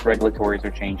what those regulatories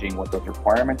are changing, what those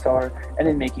requirements are, and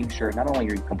then making sure not only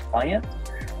you're compliant,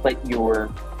 but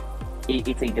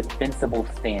it's a defensible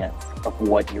stance of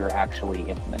what you're actually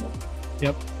implementing.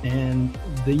 Yep. And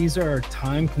these are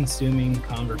time-consuming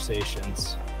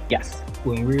conversations. Yes.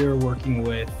 When we're working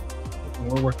with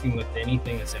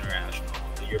anything that's international,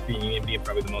 the European Union being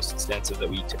probably the most extensive that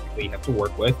we typically have to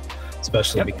work with,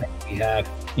 especially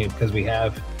because we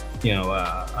have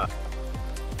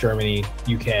Germany,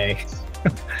 UK,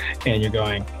 and you're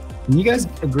going, and you guys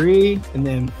agree? And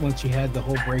then once you had the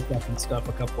whole breakup and stuff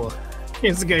a couple of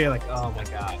years ago, you're like, oh my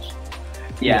gosh.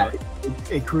 Yeah.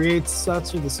 It creates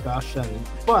such a discussion,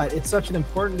 but it's such an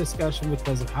important discussion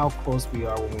because of how close we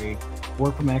are when we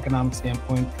work from an economic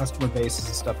standpoint, customer bases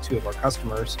and stuff too of our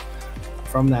customers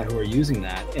from that who are using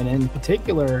that. And in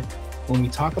particular, when we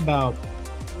talk about,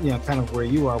 kind of where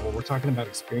you are, where we're talking about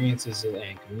experiences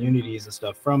and communities and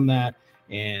stuff from that,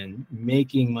 and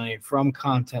making money from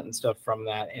content and stuff from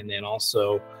that, and then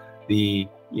also the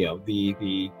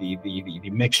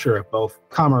mixture of both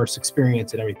commerce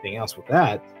experience and everything else with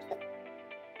that.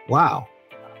 Wow,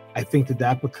 I think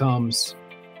that becomes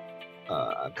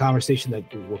a conversation that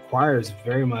requires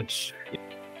very much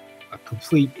a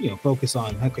complete focus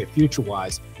on, okay, future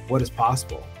wise, what is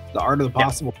possible, the art of the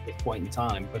possible at this point in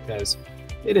time, because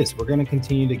we're going to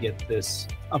continue to get this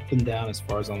up and down as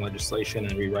far as on legislation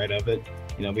and rewrite of it.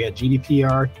 We had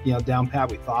GDPR down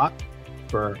pat, we thought,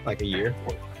 for like a year,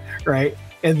 right?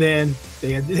 And then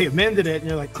they amended it, and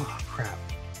you're like, oh crap,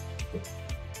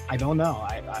 I don't know.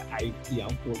 I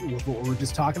what we're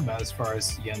just talking about as far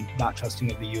as, again, not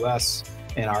trusting of the U.S.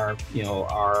 and our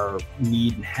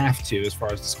need and have to, as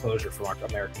far as disclosure from our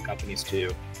American companies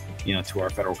to our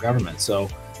federal government. So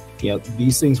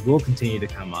these things will continue to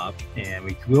come up, and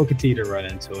we will continue to run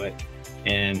into it.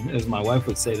 And as my wife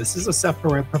would say, this is a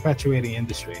self-perpetuating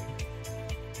industry.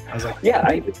 I was like, yeah,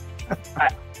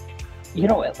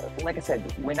 like I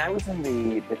said, when I was in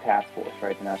the task force,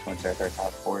 right, the National Territory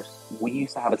Task Force, we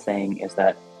used to have a saying is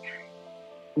that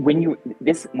when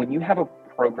you have a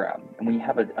program and when you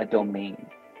have a domain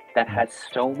that has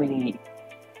so many,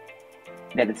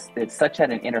 it's such at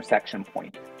an intersection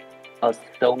point of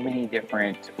so many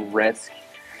different risk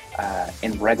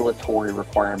and regulatory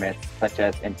requirements, such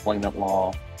as employment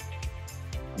law,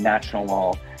 national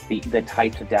law, the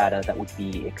types of data that would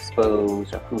be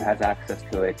exposed or who has access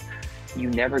to it, you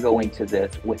never go into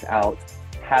this without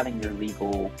having your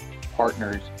legal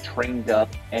partners trained up,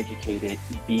 educated,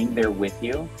 being there with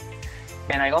you.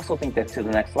 And I also think that to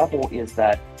the next level is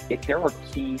that if there are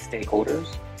key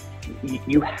stakeholders,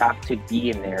 you have to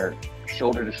be in there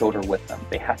shoulder to shoulder with them.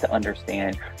 They have to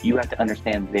understand, you have to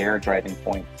understand their driving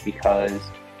points, because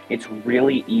it's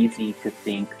really easy to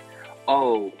think,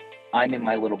 oh, I'm in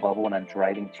my little bubble and I'm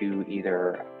driving to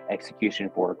either execution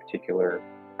for a particular,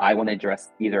 I want to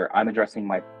address either I'm addressing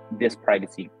this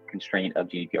privacy constraint of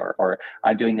GDPR, or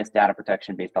I'm doing this data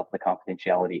protection based off the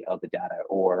confidentiality of the data,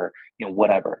 or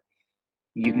whatever.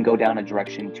 You can go down a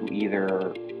direction to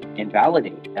either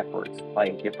invalidate efforts by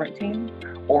a different team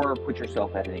or put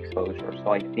yourself at an exposure.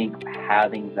 So I think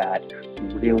having that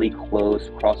really close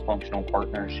cross-functional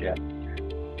partnership,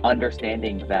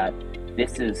 understanding that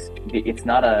this is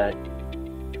not a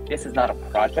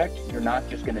project, you're not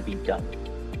just going to be done,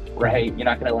 right? You're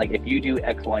not going to, if you do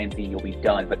X, Y, and Z, you'll be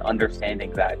done, but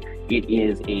understanding that it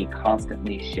is a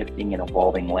constantly shifting and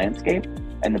evolving landscape,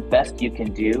 and the best you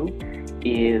can do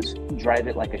is drive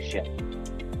it like a ship.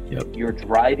 Yep. You're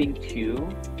driving to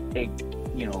a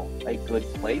good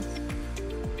place,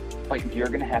 but you're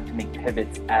going to have to make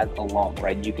pivots as along,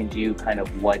 right? You can do kind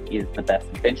of what is the best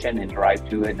invention and drive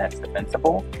to it, and that's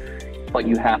defensible, but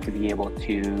you have to be able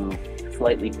to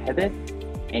slightly pivot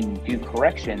and do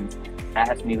corrections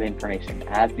as new information,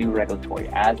 as new regulatory,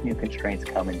 as new constraints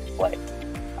come into play.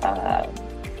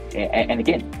 And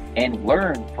again, and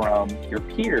learn from your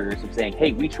peers of saying,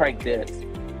 hey, we tried this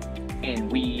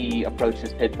and we approached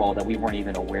this pitfall that we weren't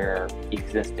even aware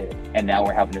existed, and now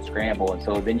we're having to scramble. And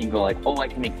so then you go like, oh, I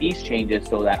can make these changes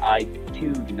so that I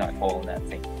too do not fall in that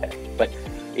same pit. But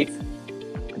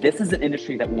this is an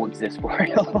industry that will exist for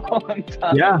a long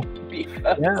time. Yeah.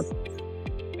 Because... yeah.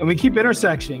 And we keep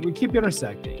intersecting.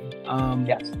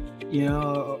 Yes. You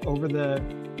know,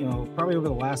 probably over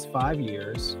the last 5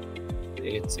 years,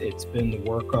 it's been the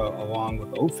work along with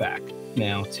OFAC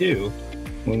now too,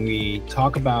 when we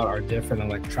talk about our different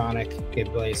electronic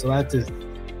capabilities. So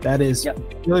that is yep.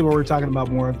 really what we're talking about,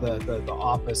 more of the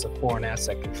Office of Foreign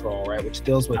Asset Control, right? Which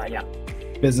deals with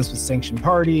business with sanctioned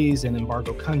parties and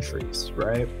embargo countries,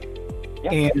 right?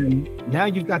 Yep. And now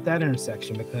you've got that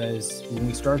intersection, because when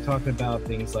we start talking about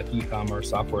things like e-commerce,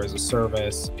 software as a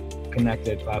service,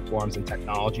 connected platforms and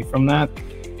technology from that,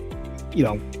 you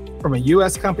know, from a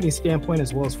U.S. company standpoint,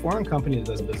 as well as foreign company that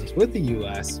does business with the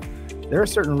U.S., there are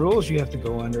certain rules you have to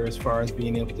go under as far as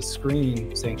being able to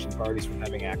screen sanctioned parties from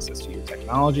having access to your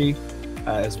technology,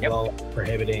 as well as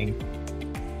prohibiting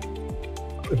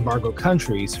embargo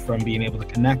countries from being able to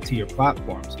connect to your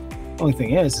platforms. The only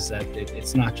thing is that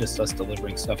it's not just us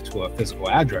delivering stuff to a physical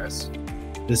address.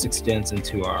 This extends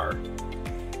into our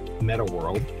meta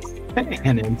world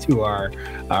and into our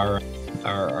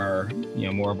you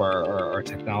know, more of our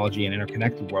technology and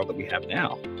interconnected world that we have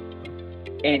now.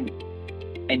 And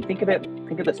think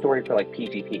of the story for like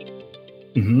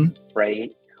PGP,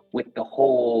 right? With the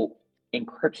whole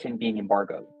encryption being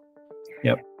embargoed.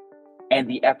 Yep. And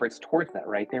the efforts towards that,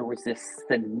 right? There was this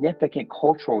significant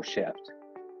cultural shift,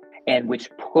 and which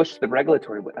pushed the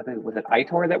regulatory, I think, was it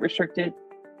ITOR that restricted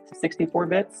to 64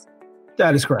 bits?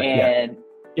 That is correct. And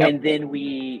and then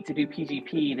to do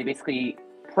PGP, they basically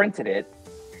printed it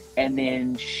and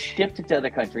then shipped it to other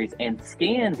countries and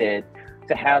scanned it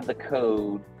to have the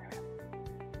code.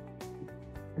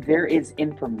 There is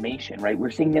information, right? We're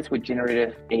seeing this with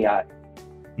generative AI.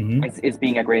 Is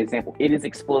being a great example. It is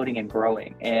exploding and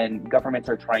growing, and governments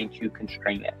are trying to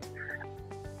constrain it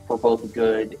for both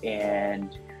good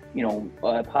and, you know,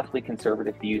 possibly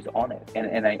conservative views on it.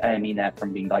 And I mean that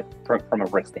from being like from a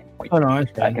risk standpoint. Oh no, I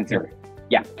understand. Conservative.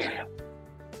 Yeah.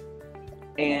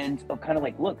 And I'm kind of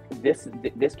like, look, this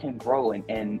can grow,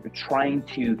 and trying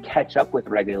to catch up with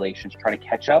regulations, trying to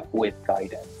catch up with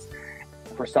guidance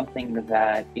for something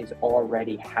that is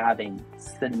already having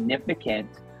significant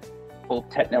both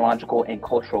technological and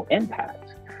cultural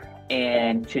impact.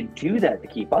 And to do that, to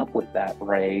keep up with that,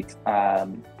 right?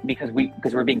 Because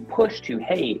we're being pushed to,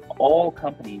 hey, all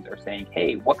companies are saying,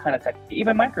 hey, what kind of tech,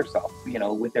 even Microsoft, you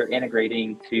know, with their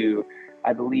integrating to,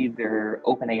 I believe their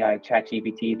OpenAI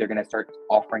ChatGPT, they're going to start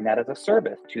offering that as a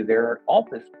service to their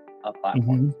Office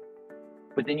platforms.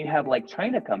 But then you have like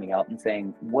China coming out and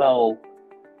saying, well,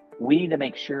 we need to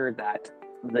make sure that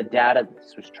the data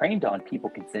this was trained on, people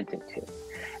consented to,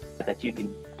 that you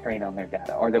can train on their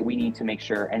data, or that we need to make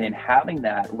sure, and then having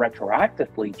that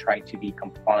retroactively try to be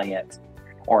compliant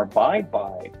or abide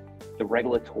by the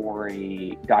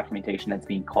regulatory documentation that's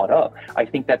being caught up. I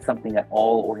think that's something that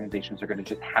all organizations are going to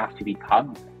just have to be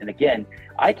cognizant. And again,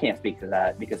 I can't speak to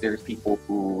that because there's people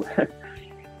who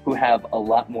who have a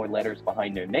lot more letters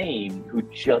behind their name who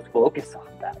just focus on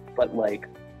that. But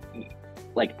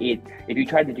if you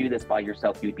tried to do this by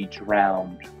yourself, you'd be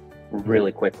drowned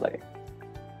really quickly.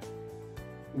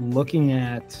 Looking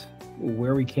at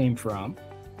where we came from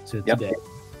to today,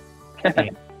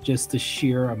 and just the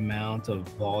sheer amount of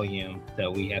volume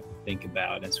that we have to think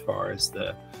about as far as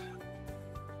the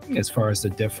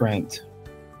different,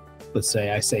 let's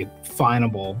say,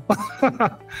 finable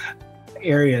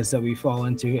areas that we fall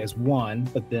into as one,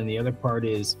 but then the other part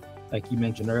is, like you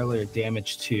mentioned earlier,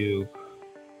 damage to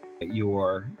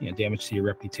your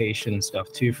reputation and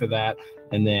stuff too for that.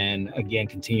 And then again,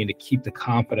 continue to keep the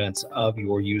confidence of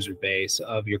your user base,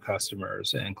 of your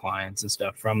customers and clients and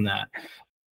stuff from that.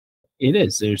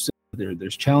 There's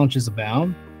challenges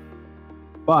abound,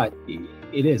 but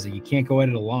you can't go at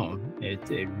it alone.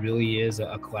 It really is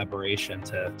a collaboration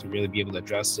to really be able to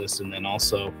address this, and then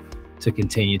also to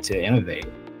continue to innovate.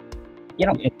 You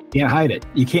can't hide it.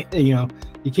 You can't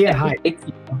hide it.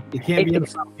 You can't be in the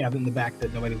file cabinet in the back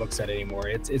that nobody looks at anymore.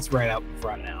 It's right out in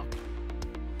front now.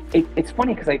 It's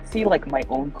funny because I see like my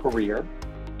own career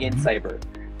in cyber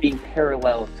being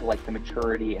parallel to like the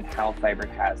maturity and how cyber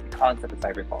has the concept of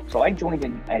cyber evolved. So I joined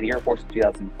at the Air Force in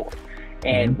 2004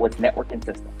 and was networking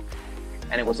systems.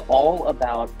 And it was all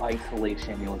about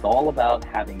isolation. It was all about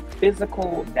having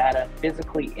physical data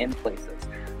physically in places.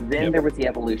 Then there was the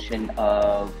evolution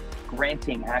of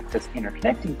granting access,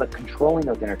 interconnecting, but controlling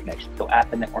those interconnections. So at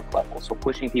the network level, so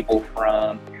pushing people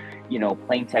from,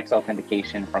 plain text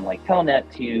authentication from like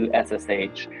Telnet to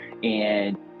SSH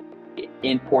and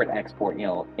import, export,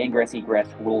 ingress, egress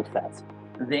rule sets.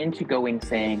 Then to going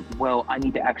saying, well, I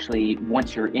need to actually,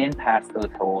 once you're in past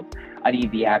those holds, I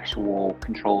need the actual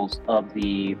controls of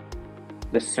the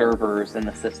servers and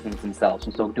the systems themselves.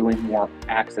 And so doing more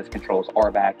access controls,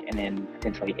 RBAC, and then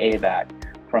potentially ABAC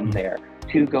from there,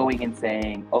 to going and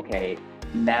saying, okay,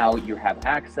 now you have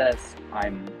access,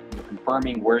 I'm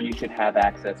confirming where you should have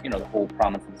access, the whole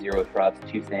promise of zero trust,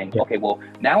 to saying, okay, well,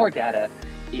 now our data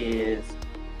is,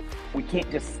 we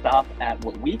can't just stop at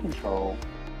what we control.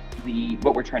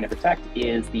 What we're trying to protect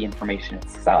is the information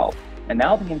itself. And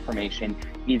now the information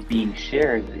is being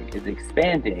shared, is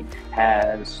expanding,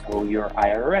 has your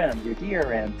IRM, your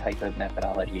DRM type of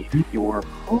methodology, your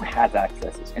who has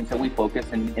accesses. And so we focus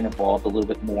and evolve a little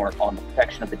bit more on the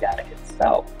protection of the data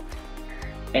itself.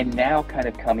 And now kind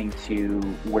of coming to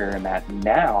where I'm at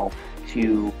now,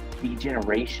 to the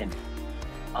generation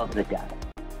of the data.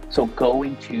 So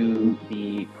going to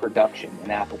the production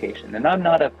and application, and I'm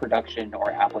not a production or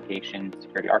application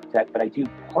security architect, but I do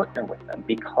partner with them,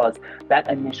 because that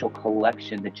initial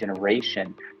collection, the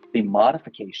generation, the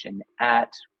modification as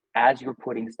you're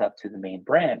putting stuff to the main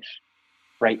branch,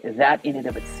 right? That in and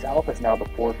of itself is now the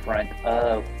forefront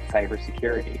of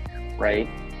cybersecurity, right?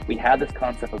 We have this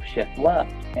concept of shift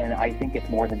left, and I think it's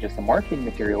more than just a marketing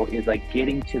material, is like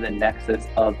getting to the nexus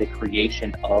of the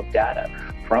creation of data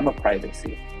from a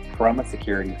privacy, from a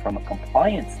security, from a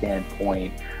compliance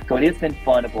standpoint. So it has been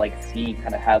fun of like seeing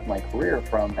kind of have my career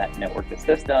from that network to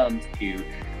systems to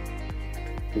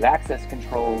access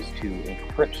controls, to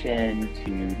encryption,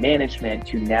 to management,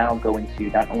 to now going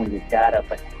to not only the data,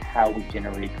 but how we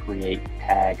generate, create,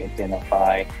 tag,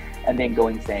 identify, and then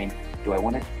going saying, do I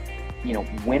want to,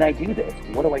 when I do this,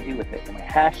 what do I do with it? Am I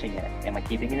hashing it? Am I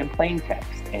keeping it in plain text?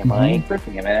 Am I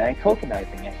encrypting it? Am I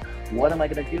tokenizing it? What am I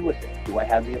going to do with it? Do I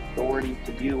have the authority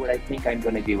to do what I think I'm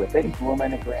going to do with it? Who am I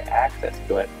going to grant access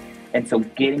to it? And so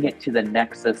getting it to the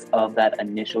nexus of that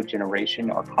initial generation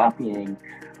or copying,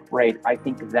 right? I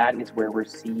think that is where we're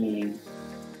seeing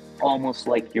almost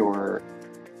like your,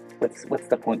 what's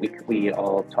the point we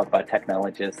all talk about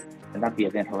technologists, and not the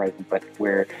event horizon, but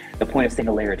where the point of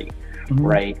singularity,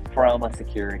 right? From a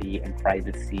security and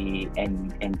privacy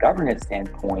and governance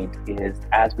standpoint is,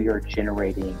 as we are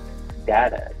generating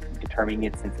data, determining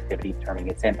its sensitivity, determining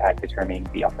its impact, determining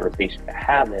the authorization to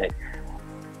have it,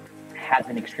 has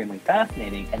been extremely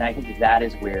fascinating. And I think that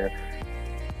is where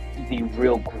the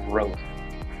real growth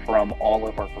from all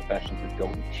of our professions is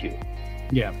going to.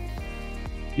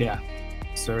 Yeah,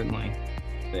 certainly.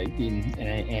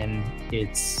 And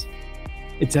it's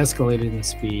escalated in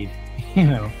speed,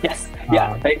 Yes,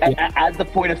 as the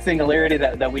point of singularity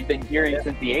that we've been hearing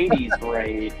since the 80s,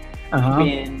 right?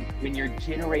 When you're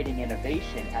generating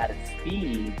innovation at a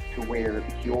speed to where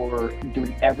you're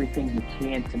doing everything you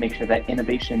can to make sure that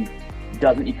innovation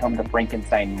doesn't become the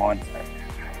Frankenstein monster,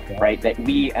 right? That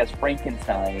we as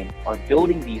Frankenstein are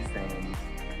building these things,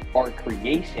 our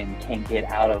creation can get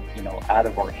out of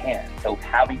our hands. So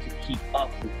having to keep up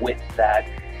with that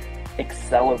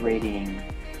accelerating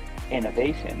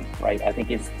innovation, right, I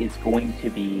think is going to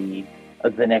be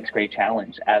the next great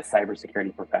challenge as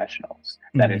cybersecurity professionals,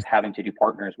 that is having to do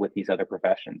partners with these other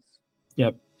professions.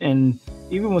 Yep. And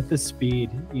even with this speed,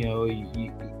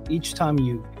 each time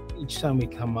we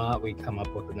come up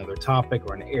with another topic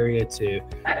or an area to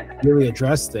really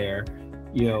address there.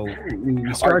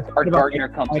 We start. Our Gartner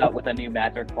comes out with a new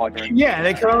Magic Quadrant. Yeah,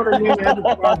 they come out with a new Magic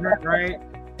Quadrant, right?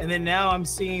 And then now I'm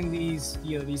seeing these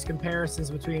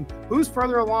comparisons between who's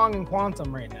further along in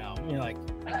quantum right now. You're like,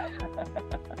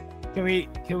 can we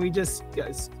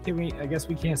I guess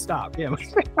we can't stop. Yeah.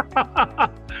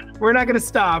 We're not going to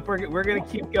stop. We're going to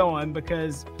keep going,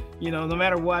 because no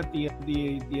matter what, the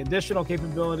additional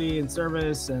capability and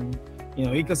service and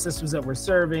ecosystems that we're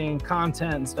serving,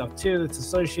 content and stuff too that's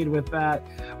associated with that,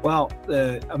 well,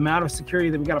 the amount of security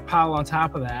that we got to pile on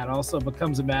top of that also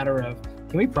becomes a matter of,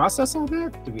 can we process all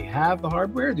that? Do we have the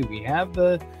hardware? Do we have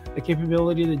the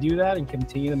capability to do that and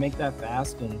continue to make that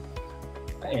fast and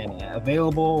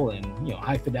available and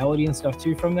high fidelity and stuff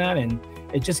too from that? And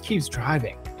it just keeps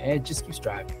driving. I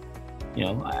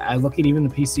look at even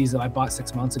the PCs that I bought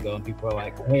 6 months ago, and people are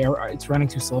like, "Hey, it's running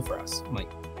too slow for us." I'm like,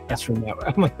 "That's your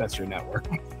network." "That's your network."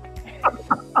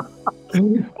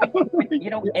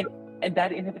 And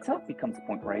that in of itself becomes a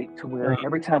point, right? To where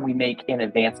every time we make an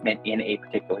advancement in a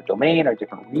particular domain or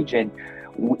different region,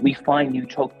 we find new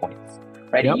choke points,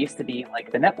 right? Yep. It used to be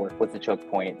like the network was the choke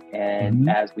point. And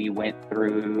as we went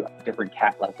through different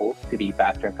cat levels to be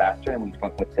faster and faster, and we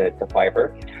went to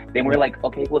fiber, then we're like,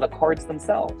 okay, well, the cards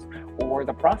themselves or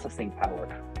the processing power,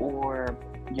 or,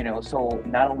 so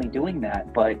not only doing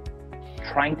that, but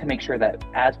trying to make sure that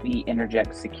as we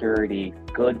interject security,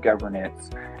 good governance,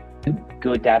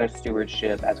 good data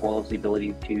stewardship, as well as the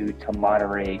ability to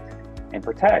moderate and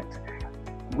protect,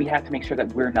 we have to make sure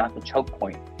that we're not the choke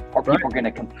point, or people are going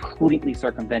to completely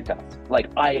circumvent us. Like,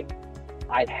 I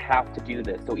have to do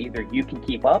this, so either you can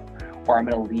keep up or I'm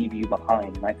going to leave you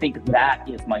behind. And I think that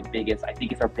is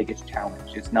it's our biggest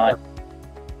challenge. It's not,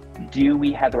 do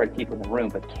we have the right people in the room,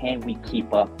 but can we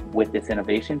keep up with this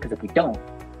innovation? Because if we don't,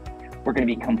 we're going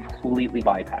to be completely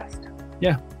bypassed.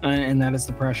 Yeah, and that is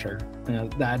the pressure. I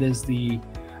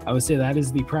would say that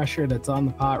is the pressure that's on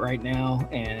the pot right now,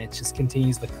 and it just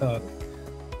continues to cook.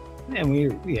 And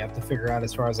we have to figure out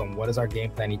as far as on what is our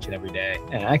game plan each and every day.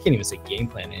 And I can't even say game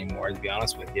plan anymore, to be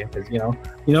honest with you, because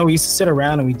we used to sit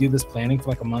around and we do this planning for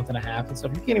like a month and a half and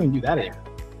stuff. You can't even do that anymore.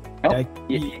 No.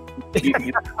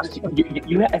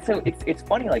 So it's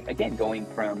funny, like, again, going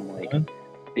from like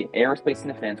the aerospace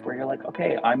and defense, where you're like,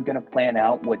 okay, I'm going to plan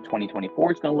out what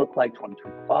 2024 is going to look like,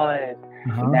 2025.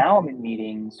 Now I'm in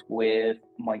meetings with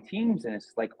my teams, and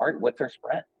it's like, Art, what's our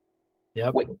sprint?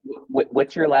 Yep.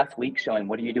 What's your last week showing?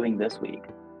 What are you doing this week?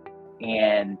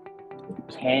 And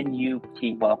can you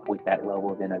keep up with that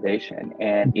level of innovation?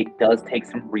 And it does take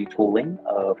some retooling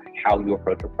of how you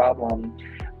approach a problem.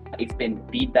 It's been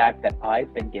feedback that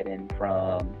I've been getting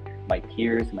from my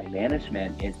peers, my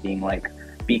management, is being like,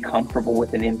 be comfortable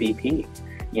with an MVP.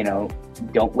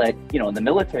 Don't let, in the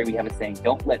military, we have a saying,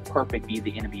 don't let perfect be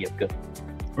the enemy of good.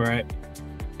 Right.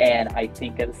 And I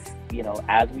think as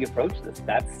we approach this,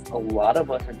 that's a lot of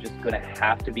us are just going to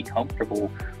have to be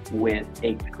comfortable with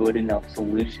a good enough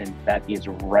solution that is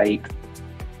right.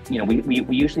 We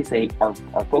usually say our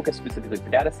focus specifically for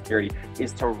data security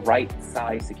is to right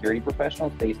size security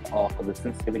professionals based off of the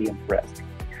sensitivity and risk.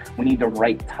 We need the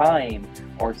right time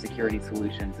our security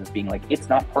solutions as being like, it's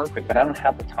not perfect, but I don't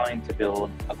have the time to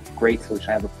build a great solution.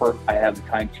 I have the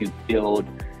time to build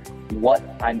what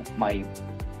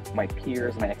my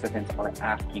peers, my ex-defense are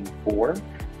asking for,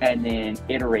 and then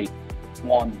iterate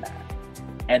on that.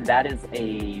 And that is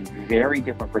a very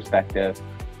different perspective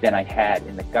than I had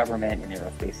in the government, in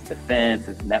aerospace and defense,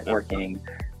 as networking.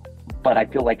 But I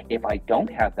feel like if I don't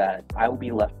have that, I will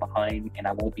be left behind and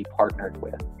I won't be partnered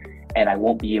with. And I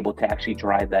won't be able to actually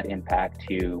drive that impact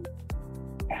to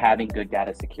having good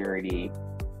data security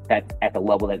that's at the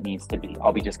level that it needs to be.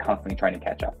 I'll be just constantly trying to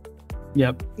catch up.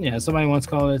 Yep. Yeah. Somebody once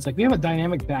called it, it's like, we have a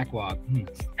dynamic backlog.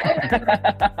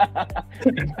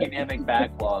 Dynamic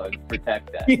backlog,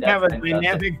 protect that. We have a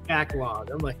dynamic backlog.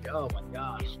 I'm like, oh my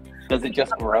gosh. Does it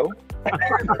just grow?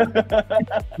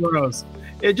 Grows.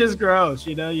 It just grows.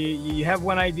 You have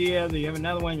one idea, then you have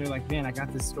another one. You're like, man, I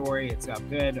got this story. It's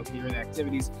good. Okay, here are the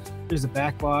activities. There's a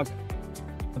backlog.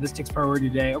 This takes priority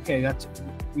today. Okay, that's,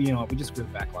 we just grew the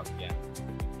backlog again.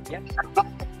 Yeah.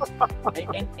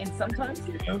 and sometimes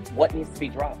what needs to be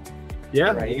dropped.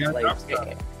 Yeah. Right.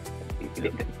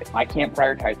 I can't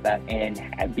prioritize that,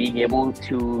 and being able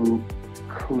to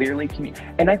clearly communicate.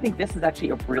 And I think this is actually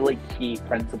a really key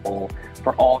principle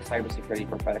for all cybersecurity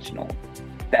professionals,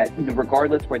 that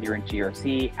regardless whether you're in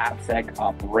GRC, AppSec,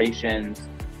 operations,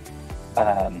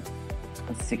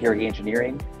 security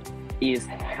engineering, is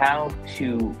how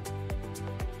to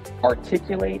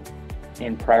articulate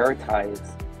and prioritize,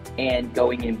 and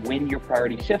going in when your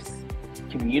priority shifts,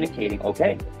 communicating,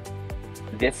 okay,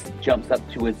 this jumps up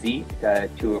to a Z,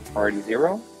 to a priority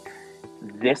 0,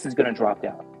 this is going to drop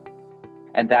down,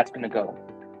 and that's going to go.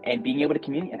 And being able to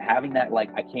communicate and having that, like,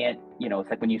 I can't, it's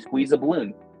like when you squeeze a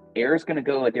balloon, air is going to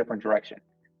go a different direction.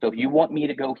 So if you want me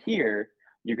to go here,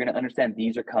 you're going to understand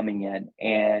these are coming in,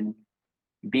 and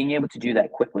being able to do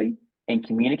that quickly and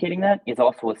communicating that is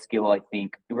also a skill, I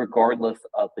think, regardless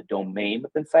of the domain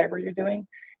within cyber you're doing,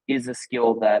 is a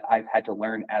skill that I've had to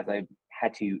learn as I've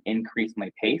had to increase my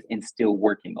pace and still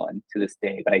working on to this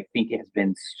day. But I think it has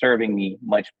been serving me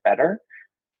much better.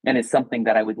 And it's something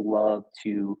that I would love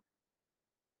to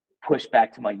push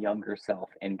back to my younger self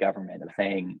in government, of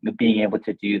saying, being able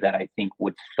to do that, I think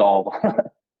would solve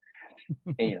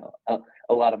a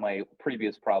lot of my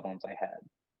previous problems I had.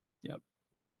 Yep.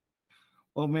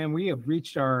 Well, man, we have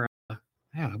reached our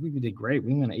we did great.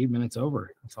 We went 8 minutes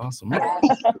over. That's awesome.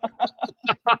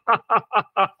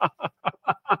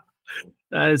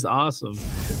 That is awesome.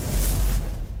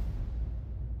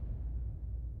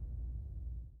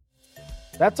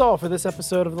 That's all for this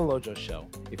episode of The Lojo Show.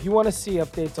 If you want to see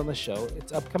updates on the show,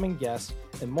 its upcoming guests,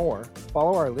 and more,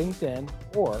 follow our LinkedIn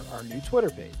or our new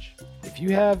Twitter page. If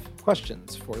you have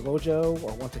questions for Lojo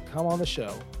or want to come on the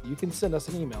show, you can send us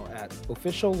an email at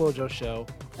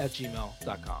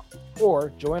officiallojoshow@gmail.com or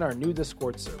join our new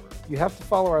Discord server. You have to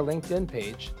follow our LinkedIn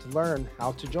page to learn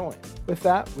how to join. With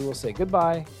that, we will say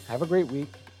goodbye, have a great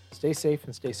week, stay safe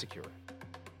and stay secure.